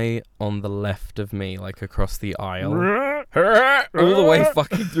guy on the left of me, like across the aisle, all the way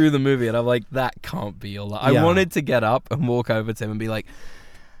fucking through the movie, and I'm like, that can't be your laugh. I wanted to get up and walk over to him and be like,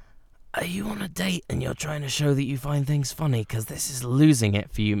 are you on a date and you're trying to show that you find things funny? Because this is losing it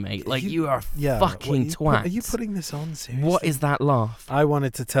for you, mate. Like, you are fucking twat. Are you putting this on seriously? What is that laugh? I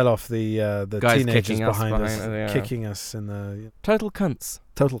wanted to tell off the guys teenagers behind us yeah. kicking us in the... Total cunts.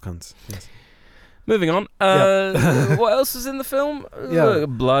 Total cunts, yes. Moving on. What else is in the film?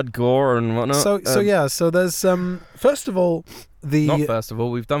 Blood, gore, and whatnot. So there's first of all not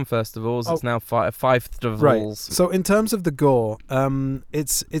festivals. We've done festivals. It's now five festivals. Right. So in terms of the gore,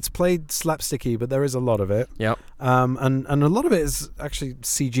 it's played slapsticky, but there is a lot of it. Yep. And a lot of it is actually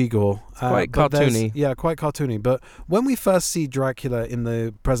CG gore. Quite cartoony. Yeah, quite cartoony. But when we first see Dracula in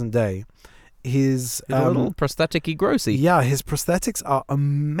the present day, he's a little prosthetic-y grossy. Yeah, his prosthetics are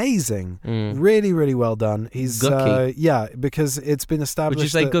amazing. Really, really well done. He's gooky. Because it's been established. Would you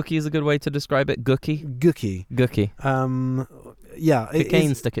say gooky is a good way to describe it? Gooky? Gooky. Yeah.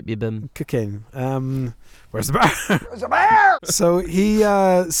 Cocaine stuck up your bum. Cocaine. Where's the bear? Where's the bear? So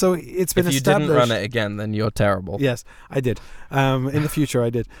it's been established. If you didn't run it again, then you're terrible. Yes, I did. In the future, I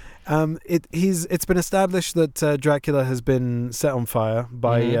did. It's been established that Dracula has been set on fire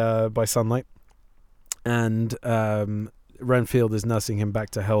by sunlight, and Renfield is nursing him back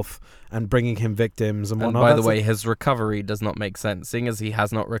to health and bringing him victims and whatnot. And by the way, his recovery does not make sense, seeing as he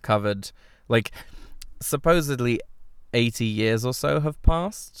has not recovered. Like, supposedly 80 years or so have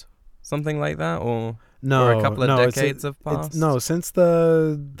passed, something like that, or a couple of decades have passed. Since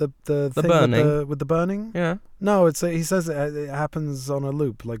the thing burning with the burning. Yeah. No, he says it happens on a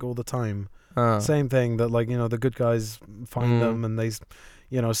loop, like all the time. Same thing that, like, the good guys find them and they,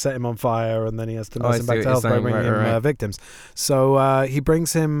 set him on fire, and then he has to nurse him back to health by bringing him victims. So he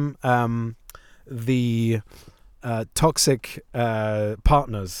brings him the toxic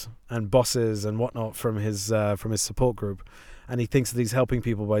partners and bosses and whatnot from his support group, and he thinks that he's helping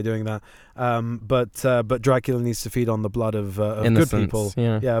people by doing that. But Dracula needs to feed on the blood of good people,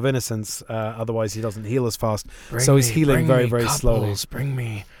 of innocents. Otherwise, he doesn't heal as fast. So he's healing very, very slowly.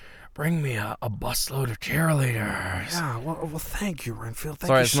 Bring me a busload of cheerleaders. Yeah, well, thank you, Renfield.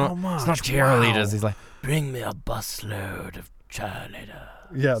 Thank you so so much. It's not cheerleaders. Wow. He's like, bring me a busload of cheerleaders.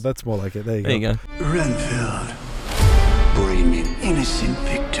 Yeah, that's more like it. There you go. Renfield, bring me innocent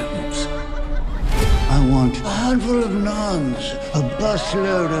victims. I want a handful of nuns, a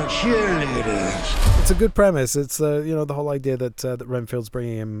busload of cheerleaders. It's a good premise. It's the whole idea that Renfield's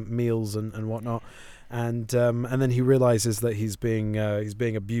bringing him meals and whatnot. And then he realizes that he's being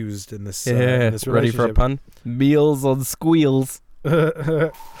abused in this. In this relationship. Ready for a pun? Meals on squeals.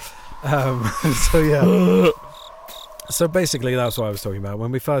 So yeah. So basically, that's what I was talking about.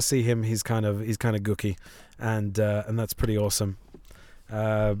 When we first see him, he's kind of gooky, and that's pretty awesome.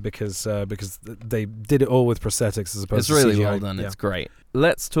 Because they did it all with prosthetics as opposed to CGI. It's really well done. Yeah. It's great.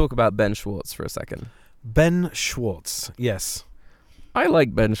 Let's talk about Ben Schwartz for a second. Ben Schwartz, yes. I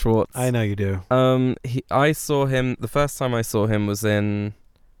like Ben Schwartz. I know you do. I saw him, the first time I saw him was in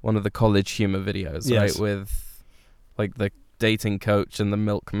one of the college humor videos, right? With like the dating coach and the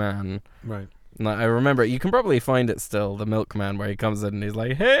milkman. Right. And I remember it. You can probably find it still, the milkman, where he comes in and he's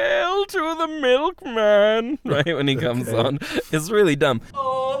like, "Hail to the milkman," right, when he comes on. It's really dumb.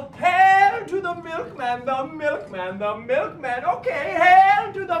 Oh, hail to the milkman, the milkman, the milkman. Okay,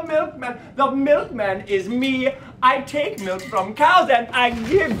 hail to the milkman. The milkman is me. I take milk from cows and I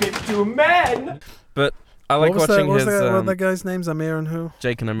give it to men. But I like watching his... What are the guys' names? Amir and who?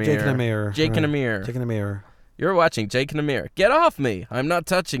 Jake and Amir. Jake and Amir. Jake and Amir. Jake and Amir. You're watching Jake and Amir. Get off me. I'm not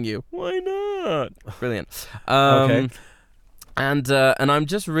touching you. Why not? Brilliant. Okay. And I'm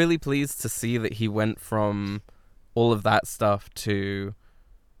just really pleased to see that he went from all of that stuff to...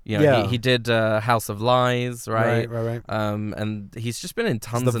 You know, he did House of Lies, right? Right. And he's just been in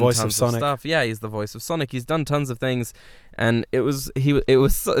tons the voice of stuff. Yeah, he's the voice of Sonic. He's done tons of things, and it was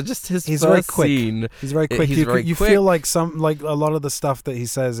just his He's first very quick. scene. He's very quick. You feel like a lot of the stuff that he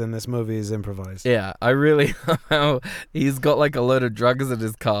says in this movie is improvised. Yeah, I really love how he's got like a load of drugs in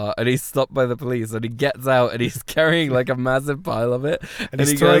his car, and he's stopped by the police, and he gets out, and he's carrying like a massive pile of it, and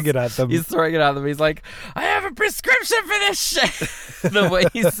he's throwing it at them. He's throwing it at them. He's like, "I have a prescription for this shit." The way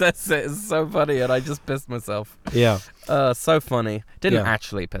he says it is so funny, and I just pissed myself. Yeah. So funny. Didn't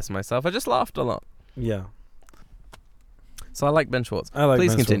actually piss myself. I just laughed a lot. Yeah. So I like Ben Schwartz. I like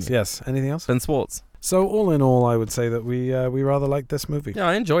Please Ben continue. Schwartz. Yes. Anything else? Ben Schwartz. So all in all, I would say that we rather liked this movie. Yeah,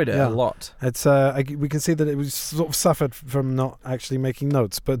 I enjoyed it a lot. It's we can see that it was sort of suffered from not actually making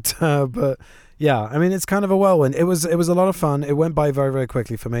notes, but yeah, I mean it's kind of a whirlwind. It was a lot of fun. It went by very, very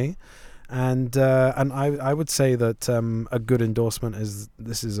quickly for me. And I would say that a good endorsement is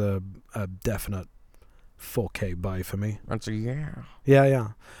this is a definite 4K buy for me. Yeah.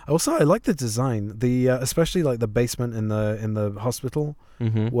 Also, I like the design, especially like the basement in the hospital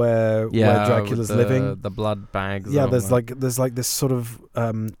where Dracula's living. The blood bags. Yeah, there's like this sort of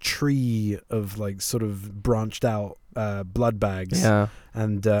tree of like sort of branched out blood bags. Yeah.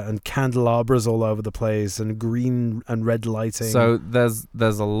 And candelabras all over the place, and green and red lighting. So there's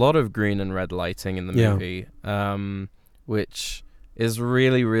a lot of green and red lighting in the movie, which is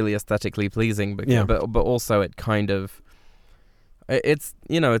really, really aesthetically pleasing. But also it kind of it's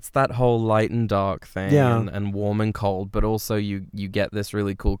that whole light and dark thing, and warm and cold. But also you get this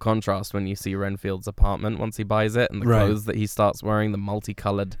really cool contrast when you see Renfield's apartment once he buys it, and the clothes that he starts wearing, the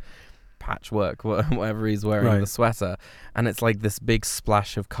multicolored patchwork, whatever he's wearing, the sweater, and it's like this big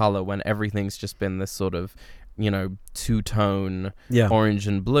splash of color when everything's just been this sort of two-tone orange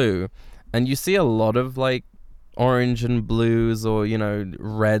and blue, and you see a lot of like orange and blues, or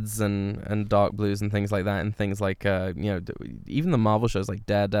reds and dark blues and things like that, and things like even the Marvel shows like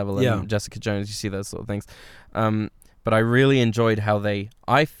Daredevil and Jessica Jones, you see those sort of things, but I really enjoyed how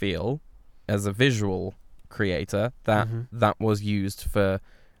I feel as a visual creator that was used for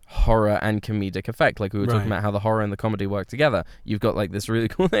horror and comedic effect. Like we were talking about how the horror and the comedy work together. You've got like this really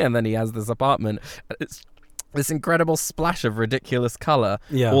cool thing, and then he has this apartment. It's this incredible splash of ridiculous color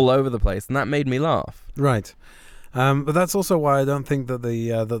all over the place, and that made me laugh. Right. But that's also why I don't think that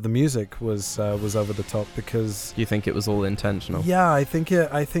the music was over the top, because you think it was all intentional. Yeah, I think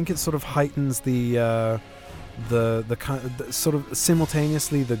it sort of heightens the kind of sort of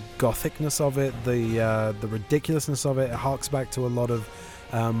simultaneously the gothicness of it, the ridiculousness of it. It harks back to a lot of.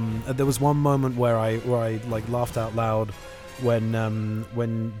 There was one moment where I like laughed out loud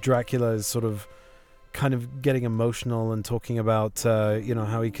when Dracula is sort of kind of getting emotional and talking about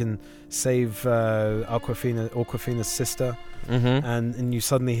how he can save Awkwafina's sister, and you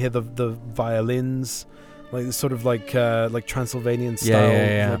suddenly hear the violins, like sort of like Transylvanian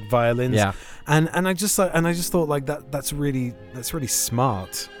style like violins, and I just thought like that's really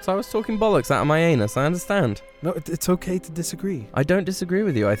smart. So I was talking bollocks out of my anus. I understand. No, it's okay to disagree. I don't disagree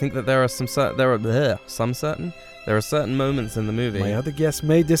with you. I think that there are certain moments in the movie. My other guests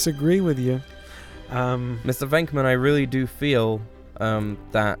may disagree with you. Mr. Venkman, I really do feel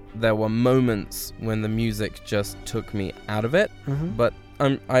that there were moments when the music just took me out of it, but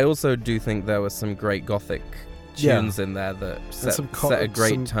I also do think there were some great gothic tunes in there that set a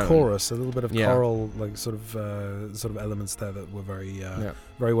great tone. Chorus, a little bit of choral, like sort of elements there that were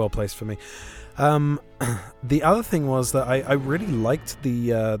very well placed for me. The other thing was that I really liked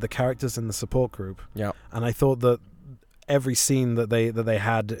the characters in the support group. Yeah, and I thought that every scene that they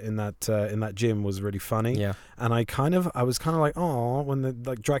had in that gym was really funny. Yeah. And I was kind of like, oh, when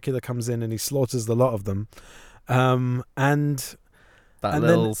Dracula comes in and he slaughters the lot of them, and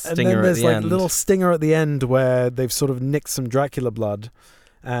little stinger then there's at the like end. a little stinger at the end where they've sort of nicked some Dracula blood,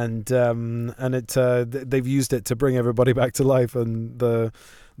 and they've used it to bring everybody back to life. And the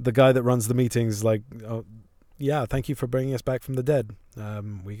guy that runs the meetings like, oh, yeah, thank you for bringing us back from the dead.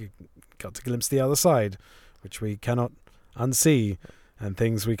 We got to glimpse the other side, which we cannot unsee, and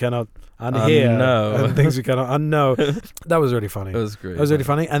things we cannot unhear, and things we cannot unknow. That was really funny. It was great. It was really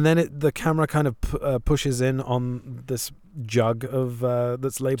funny. And then the camera kind of pushes in on this jug of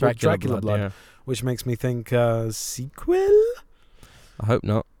that's labeled Dracula blood, yeah. which makes me think sequel. I hope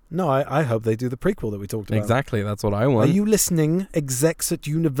not. No, I hope they do the prequel that we talked about. Exactly, that's what I want. Are you listening, execs at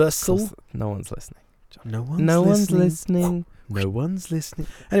Universal? No one's listening. No one's listening. No one's listening.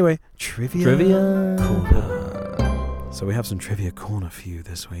 Anyway, trivia corner. So we have some trivia corner for you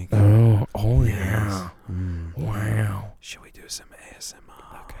this week. Oh yes. yeah. Wow. Shall we do some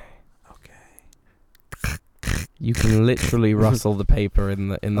ASMR? Okay. You can literally rustle the paper in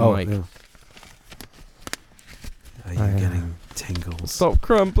the mic. Yeah. Are you getting tingles? Stop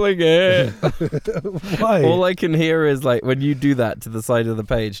crumpling it. Why? All I can hear is like when you do that to the side of the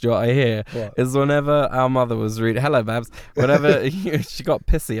page. Do you know what I hear? What? Is whenever our mother was reading. Hello, Babs. Whenever she got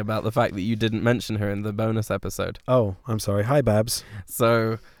pissy about the fact that you didn't mention her in the bonus episode. Oh, I'm sorry. Hi, Babs.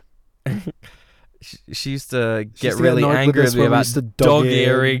 So she used to get really angry with me about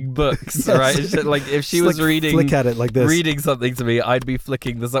dog-earing books, right? Like if she was reading, flick at it like this. reading something to me, I'd be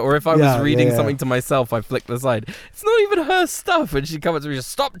flicking the side. Or if I was reading something to myself, I'd flick the side. It's not even her stuff. And she'd come up to me, just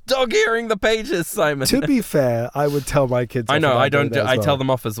stop dog-earing the pages, Simon. To be fair, I would tell my kids. I know. off I about don't. doing that as I well. tell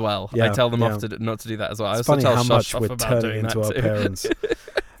them off as well. Yeah, I tell them yeah. off not to do that as well. It's I funny also tell how Shush much off we're about turning doing into that our too.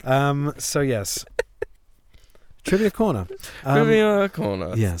 parents. So yes, trivia corner. Trivia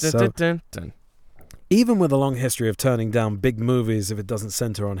corner. Yes. Dun, So, dun, dun, dun. even with a long history of turning down big movies if it doesn't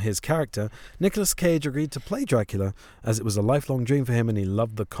center on his character, Nicolas Cage agreed to play Dracula as it was a lifelong dream for him, and he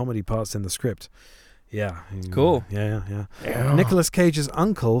loved the comedy parts in the script. Yeah. Cool. Yeah. Nicolas Cage's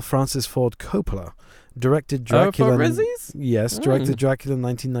uncle, Francis Ford Coppola, directed Dracula. For Rizzies? Yes, directed Dracula in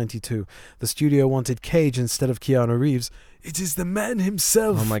 1992. The studio wanted Cage instead of Keanu Reeves. It is the man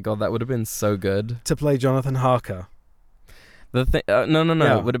himself. Oh my god, that would have been so good. To play Jonathan Harker. The thing, no,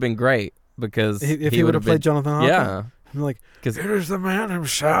 Yeah. it would have been great because If he would have played Jonathan Harker. Yeah. I'm like, because it is the man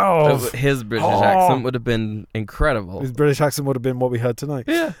himself. His British accent would have been incredible. His British accent would have been what we heard tonight.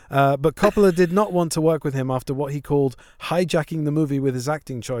 Yeah. But Coppola did not want to work with him after what he called hijacking the movie with his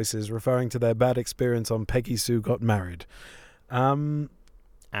acting choices, referring to their bad experience on Peggy Sue Got Married.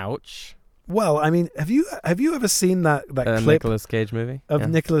 Ouch. Well, I mean, have you ever seen that clip Nicolas Cage movie of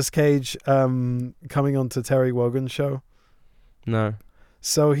Nicolas Cage coming onto Terry Wogan's show? No.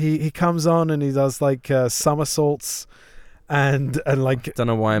 So he comes on and he does like somersaults and like don't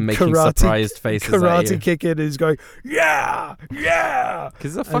know why I'm making surprised faces at you. Karate kick in. He's going yeah. Because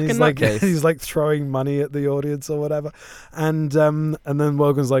he's a fucking like, nutcase. he's like throwing money at the audience or whatever. And then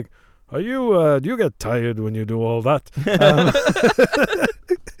Wogan's like, "Are you? Do you get tired when you do all that?"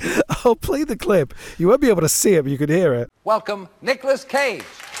 I'll play the clip. You won't be able to see it, but you could hear it. Welcome, Nicolas Cage.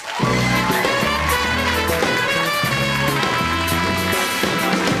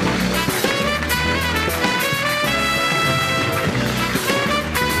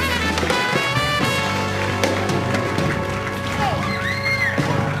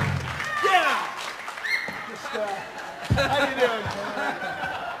 How you doing?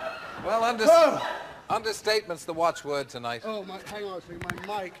 Well, understatement's the watchword tonight. Oh, hang on a second.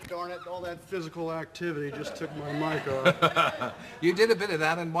 My mic, darn it. All that physical activity just took my mic off. You did a bit of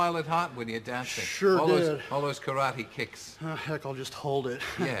that in Wild at Heart when you're dancing. Sure did. All those karate kicks. Heck, I'll just hold it.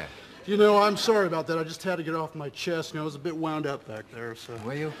 Yeah. You know, I'm sorry about that. I just had to get off my chest. You know, I was a bit wound up back there, so.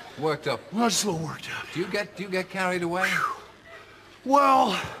 Were you? Worked up? Well, just a little worked up. Do you get carried away?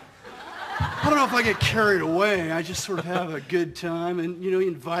 Well, I don't know if I get carried away. I just sort of have a good time, and, you know, you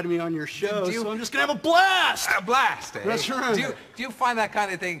invited me on your show, so I'm just going to have a blast! A blast, eh? That's right. Do you find that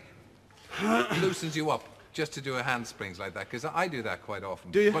kind of thing loosens you up, just to do a handsprings like that? Because I do that quite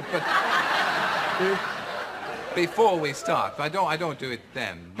often. Do you? But before we start, I don't do it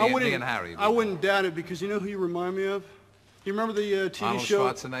then. Me and Harry. I wouldn't doubt it, because you know who you remind me of? You remember the TV Arnold show?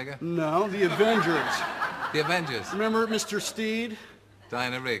 Schwarzenegger? No, The Avengers. The Avengers. Remember Mr. Steed?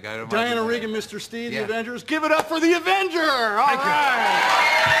 Diana Rigg, I remember. Diana Rigg and Mr. Steed, The Avengers. Give it up for The Avenger! All right!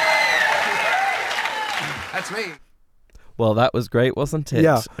 That's me. Well, that was great, wasn't it?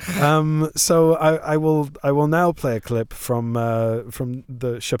 Yeah. So I will now play a clip from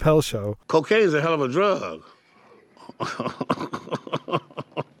the Chappelle Show. Cocaine's a hell of a drug.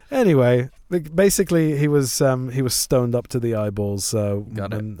 Anyway, basically he was stoned up to the eyeballs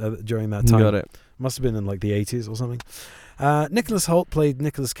during that time. Got it. Must have been in like the 80s or something. Nicholas Hoult played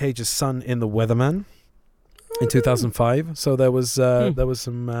Nicolas Cage's son in The Weatherman in 2005. So there was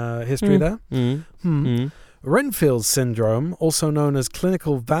some history there. Renfield syndrome, also known as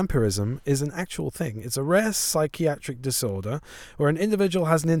clinical vampirism, is an actual thing. It's a rare psychiatric disorder where an individual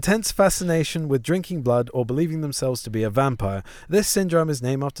has an intense fascination with drinking blood or believing themselves to be a vampire. This syndrome is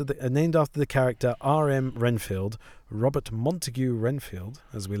named after the character R.M. Renfield, Robert Montague Renfield,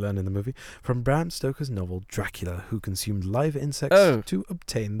 as we learn in the movie, from Bram Stoker's novel Dracula, who consumed live insects to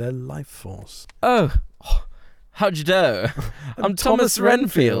obtain their life force. Oh, how'd you do? I'm Thomas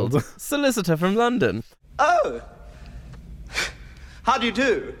Renfield, solicitor from London. Oh! How do you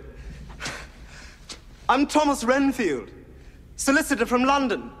do? I'm Thomas Renfield, solicitor from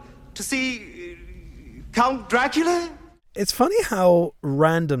London, to see Count Dracula? It's funny how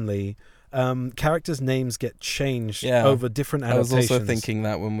randomly characters' names get changed over different adaptations. I was also thinking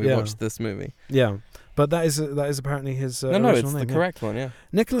that when we watched this movie. Yeah. But that is apparently his original name. No, it's the correct one, yeah.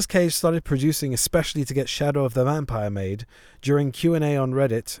 Nicolas Cage started producing especially to get Shadow of the Vampire made. During Q&A on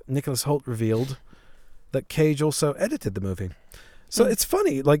Reddit, Nicholas Hoult revealed that Cage also edited the movie. So it's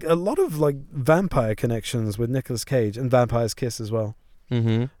funny, like a lot of like vampire connections with Nicolas Cage and Vampire's Kiss as well.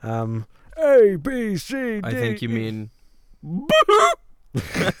 Mm-hmm. A, B, C, D. I think you mean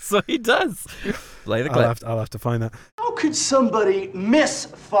so he does. Play the clip. I'll have to find that. How could somebody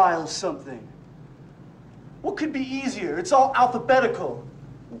misfile something? What could be easier? It's all alphabetical.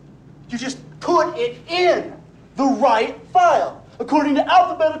 You just put it in the right file, according to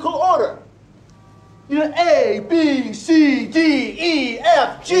alphabetical order. You know, A, B, C, D, E,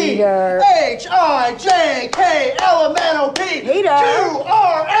 F, G, Peter. H, I, J, K, L, M, N, O, P, Peter. Q,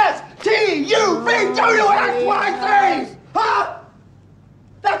 R, S, T, U, V, W, X, Y, Z. Huh?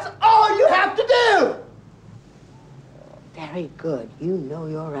 That's all you have to do. Very good. You know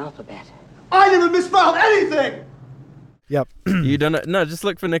your alphabet. I never misspelled anything. Yep. You don't know? No, just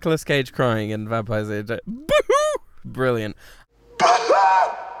look for Nicolas Cage crying in Vampire's Age. Boo-hoo! Brilliant.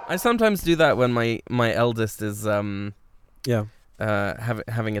 I sometimes do that when my eldest is having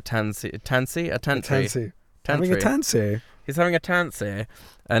a tansy. Having a tansy. He's having a tansy,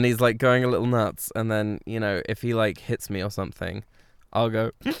 and he's like going a little nuts. And then if he like hits me or something, I'll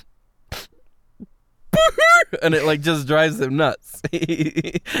go. And it like just drives him nuts.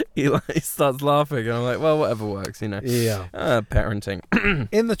 he starts laughing, and I'm like, well, whatever works, Yeah. Parenting.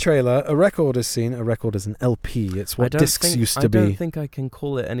 In the trailer, a record is seen. A record is an LP. It's what discs used to be. I don't think I can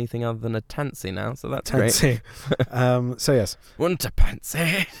call it anything other than a tansy now, so that's tansy. Great. So yes. Want a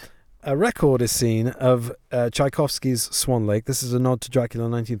pansy. A record is seen of Tchaikovsky's Swan Lake. This is a nod to Dracula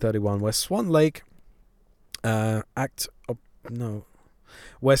 1931, where Swan Lake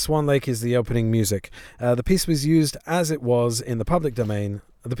where Swan Lake is the opening music. The piece was used as it was in the public domain.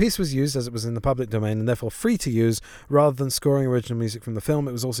 The piece was used as it was in the public domain and therefore free to use rather than scoring original music from the film.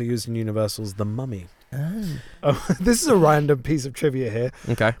 It was also used in Universal's The Mummy. Oh, this is a random piece of trivia here.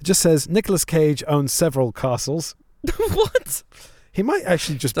 Okay. It just says Nicolas Cage owns several castles. What? He might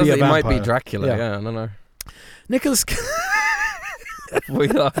actually just be a vampire. He might be Dracula, yeah, I don't know. Nicolas Cage... What are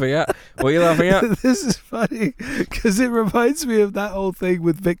you laughing at? What are you laughing at? This is funny because it reminds me of that whole thing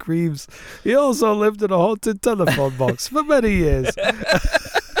with Vic Reeves. He also lived in a haunted telephone box for many years.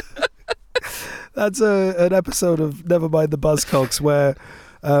 That's an episode of Nevermind the Buzzcocks where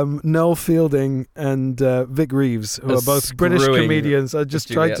Noel Fielding and Vic Reeves, who are both British comedians, are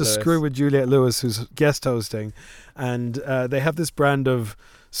just trying to screw with Juliette Lewis, who's guest hosting. And they have this brand of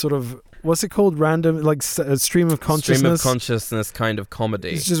sort of... What's it called? Random, like a stream of consciousness? Stream of consciousness kind of comedy.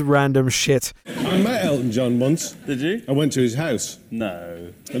 It's just random shit. I met Elton John once. Did you? I went to his house.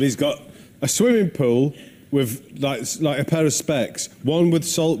 No. And he's got a swimming pool with like a pair of specs, one with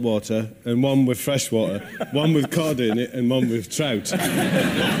salt water and one with fresh water, one with cod in it and one with trout.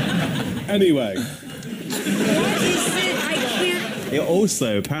 Anyway.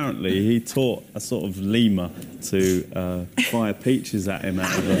 Also, apparently, he taught a sort of lemur to fire peaches at him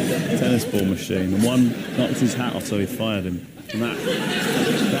out of a tennis ball machine. And one knocked his hat off, so he fired him. And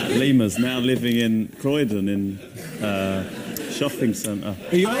that lemur's now living in Croydon in shopping centre.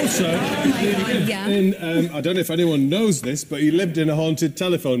 He also I don't know if anyone knows this, but he lived in a haunted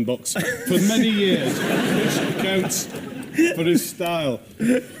telephone box for many years, which accounts for his style.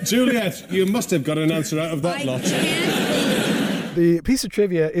 Juliet, you must have got an answer out of that lot. The piece of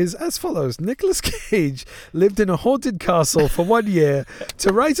trivia is as follows. Nicolas Cage lived in a haunted castle for 1 year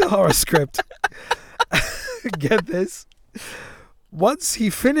to write a horror script. Get this. Once he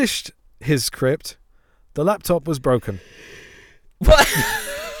finished his script, The laptop was broken. What?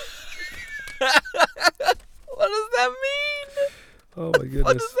 What does that mean? Oh my goodness.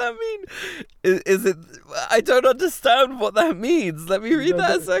 What does that mean? Is it... I don't understand what that means. Let me read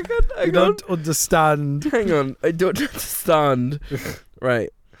that a second. I don't understand. Hang on. I don't understand. Right.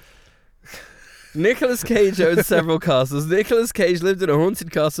 Nicolas Cage owned several castles. Nicolas Cage lived in a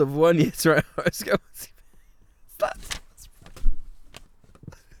haunted castle for 1 year. Right.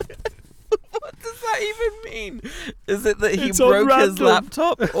 What does that even mean? Is it that he broke his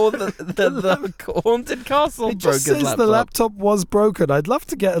laptop, or the haunted castle broke his laptop? It just says the laptop was broken. I'd love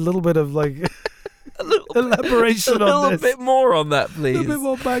to get a little bit of elaboration on this. A little bit more on that, please. A little bit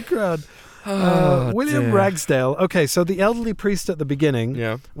more background. William dear. Ragsdale. Okay, so the elderly priest at the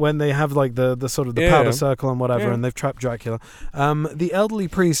beginning, when they have like the sort of the powder circle and whatever, and they've trapped Dracula. The elderly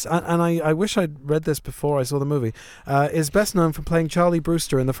priest, and I wish I'd read this before I saw the movie, is best known for playing Charlie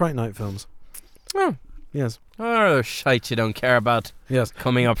Brewster in the Fright Night films. Oh. Yes. Oh, shite you don't care about. Yes.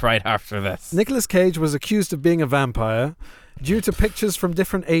 Coming up right after this. Nicolas Cage was accused of being a vampire due to pictures from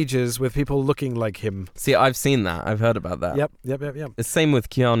different ages with people looking like him. See, I've seen that. I've heard about that. Yep. The same with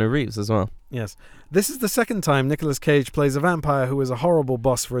Keanu Reeves as well. Yes. This is the second time Nicolas Cage plays a vampire who is a horrible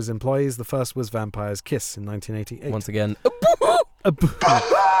boss for his employees. The first was Vampire's Kiss in 1988. Once again,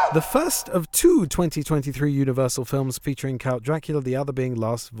 the first of two 2023 Universal films featuring Count Dracula, the other being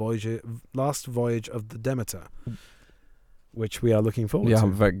Last Voyage of the Demeter, which we are looking forward to. Yeah,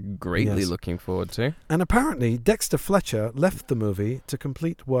 I'm very greatly looking forward to. And apparently, Dexter Fletcher left the movie to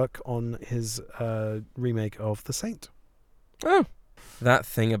complete work on his remake of The Saint. Oh, that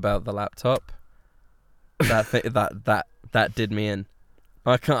thing about the laptop, that did me in.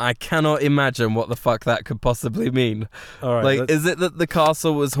 I cannot imagine what the fuck that could possibly mean. All right, like, is it that the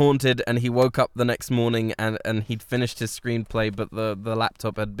castle was haunted and he woke up the next morning and he'd finished his screenplay, but the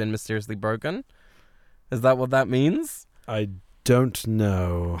laptop had been mysteriously broken? Is that what that means? I don't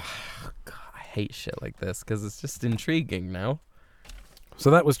know. God, I hate shit like this because it's just intriguing now. So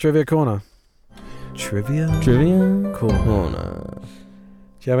that was Trivia Corner. Trivia Corner.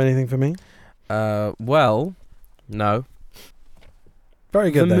 Do you have anything for me? Well, no. Very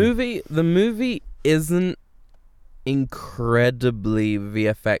good. The movie isn't incredibly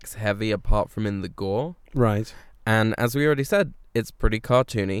VFX heavy apart from in the gore. Right. And as we already said, it's pretty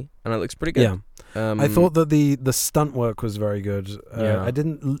cartoony and it looks pretty good. Yeah. I thought that the stunt work was very good. It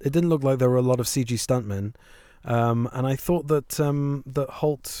didn't look like there were a lot of CG stuntmen. And I thought that that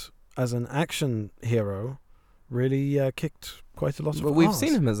Hoult as an action hero really kicked quite a lot of But we've ass.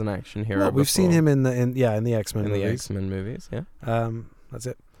 seen him as an action hero. Well, we've seen him in the X-Men movies. In the X-Men movies, yeah. That's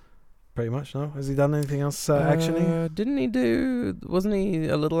it. Pretty much, no? Has he done anything else action-y? Didn't he wasn't he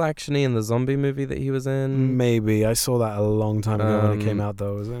a little action-y in the zombie movie that he was in? Maybe. I saw that a long time ago when it came out,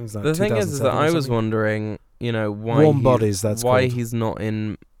 though. It was like the thing is that I was wondering, why Warm Bodies, that's why called. He's not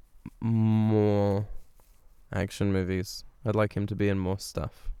in more action movies. I'd like him to be in more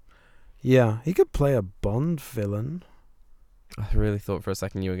stuff. Yeah, he could play a Bond villain. I really thought for a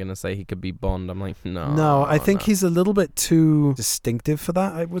second you were going to say he could be Bond. I'm like, no. No, I think he's a little bit too distinctive for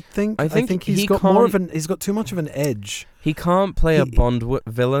that, I would think. I think he's got he's got too much of an edge. He can't play a Bond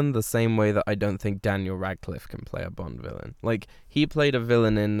villain the same way that I don't think Daniel Radcliffe can play a Bond villain. Like, he played a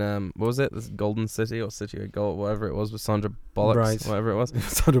villain in, what was it? This Golden City or City of Gold, whatever it was, with Sandra Bullock, whatever it was.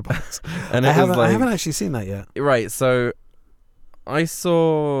 Sandra Bullock. And I haven't actually seen that yet. Right, so I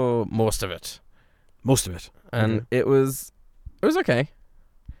saw most of it. And it was okay.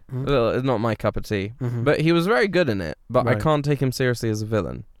 Mm-hmm. Well, it's not my cup of tea. Mm-hmm. But he was very good in it. But I Right. can't take him seriously as a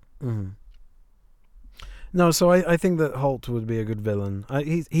villain. Mm-hmm. No, so I think that Hoult would be a good villain.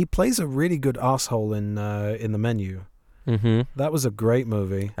 He plays a really good asshole in The Menu. Mm-hmm. That was a great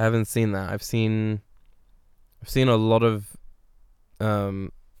movie. I haven't seen that. I've seen a lot of...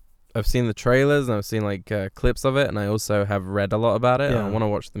 I've seen the trailers and I've seen like clips of it, and I also have read a lot about it. Yeah. And I want to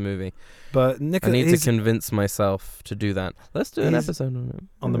watch the movie. But I need to convince myself to do that. Let's do an episode on it.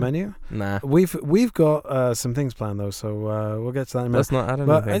 On The Menu? Nah. We've got some things planned though, so we'll get to that in a minute. Let's not add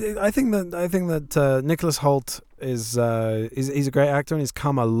But anything. I think that Nicholas Hoult is he's a great actor, and he's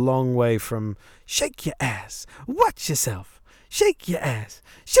come a long way from shake your ass, watch yourself, shake your ass,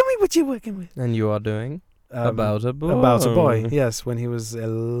 show me what you're working with. And you are doing About a Boy. About a Boy, yes, when he was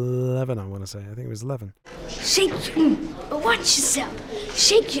 11, I want to say. I think he was 11. Shake your but watch yourself.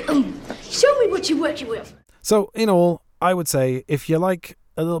 Shake your show me what you're working with. So, in all, I would say if you like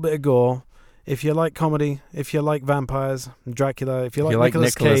a little bit of gore, if you like comedy, if you like vampires, Dracula, if you like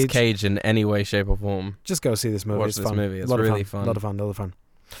Nicolas Cage in any way, shape, or form, just go see this movie. Watch It's this fun. movie. It's a lot really of fun. fun. A lot of fun.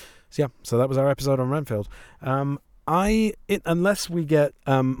 So, yeah, so that was our episode on Renfield. Unless we get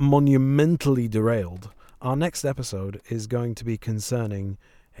monumentally derailed, our next episode is going to be concerning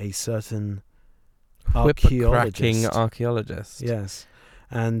a certain Whip-a-cracking archaeologist. Yes.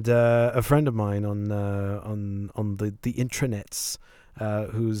 And a friend of mine on the intranets,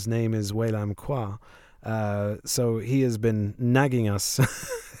 whose name is Weilam Kwa, so he has been nagging us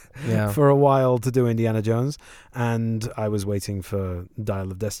for a while to do Indiana Jones, and I was waiting for Dial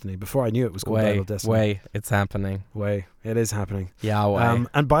of Destiny before I knew it was called Dial of Destiny. It's happening. It is happening. Yeah,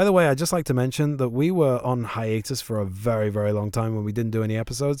 and by the way, I'd just like to mention that we were on hiatus for a very, very long time when we didn't do any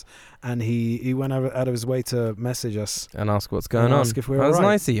episodes, and he went out of his way to message us and ask what's going on. Ask if we were That was all right.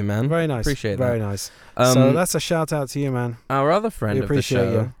 nice of you, man. Very nice. Appreciate that. Very nice. So that's a shout out to you, man. Our other friend We of the appreciate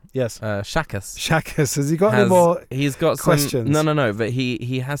show. you. Yes. Shakas. Has he got any more He's got questions? No, but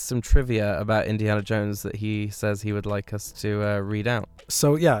he has some trivia about Indiana Jones that he says he would like us to read out.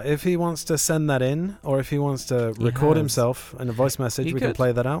 So, yeah, if he wants to send that in, or if he wants to record himself in a voice message, we can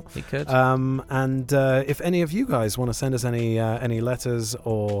play that out. He could. And if any of you guys want to send us any letters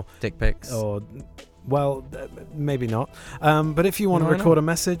or... dick pics. Or... Well, maybe not. But if you want to record a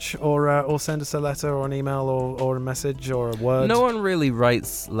message or send us a letter or an email or a message or a word. No one really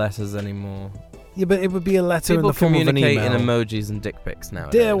writes letters anymore. Yeah, but it would be a letter in the form of an email. People communicate in emojis and dick pics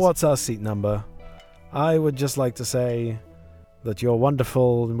nowadays. Dear What's Our Seat Number, I would just like to say that you're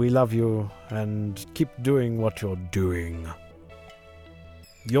wonderful and we love you and keep doing what you're doing.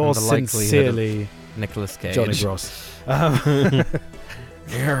 Yours sincerely, Nicolas Cage. Johnny Gross.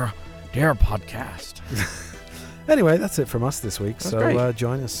 Dear podcast. Anyway, that's it from us this week. That's so great.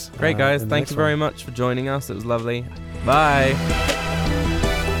 Join us. Great, guys. in the Thank next you very one. much for joining us. It was lovely. Bye.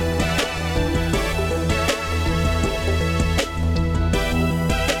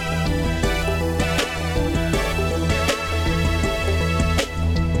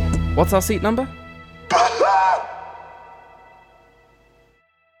 What's our seat number?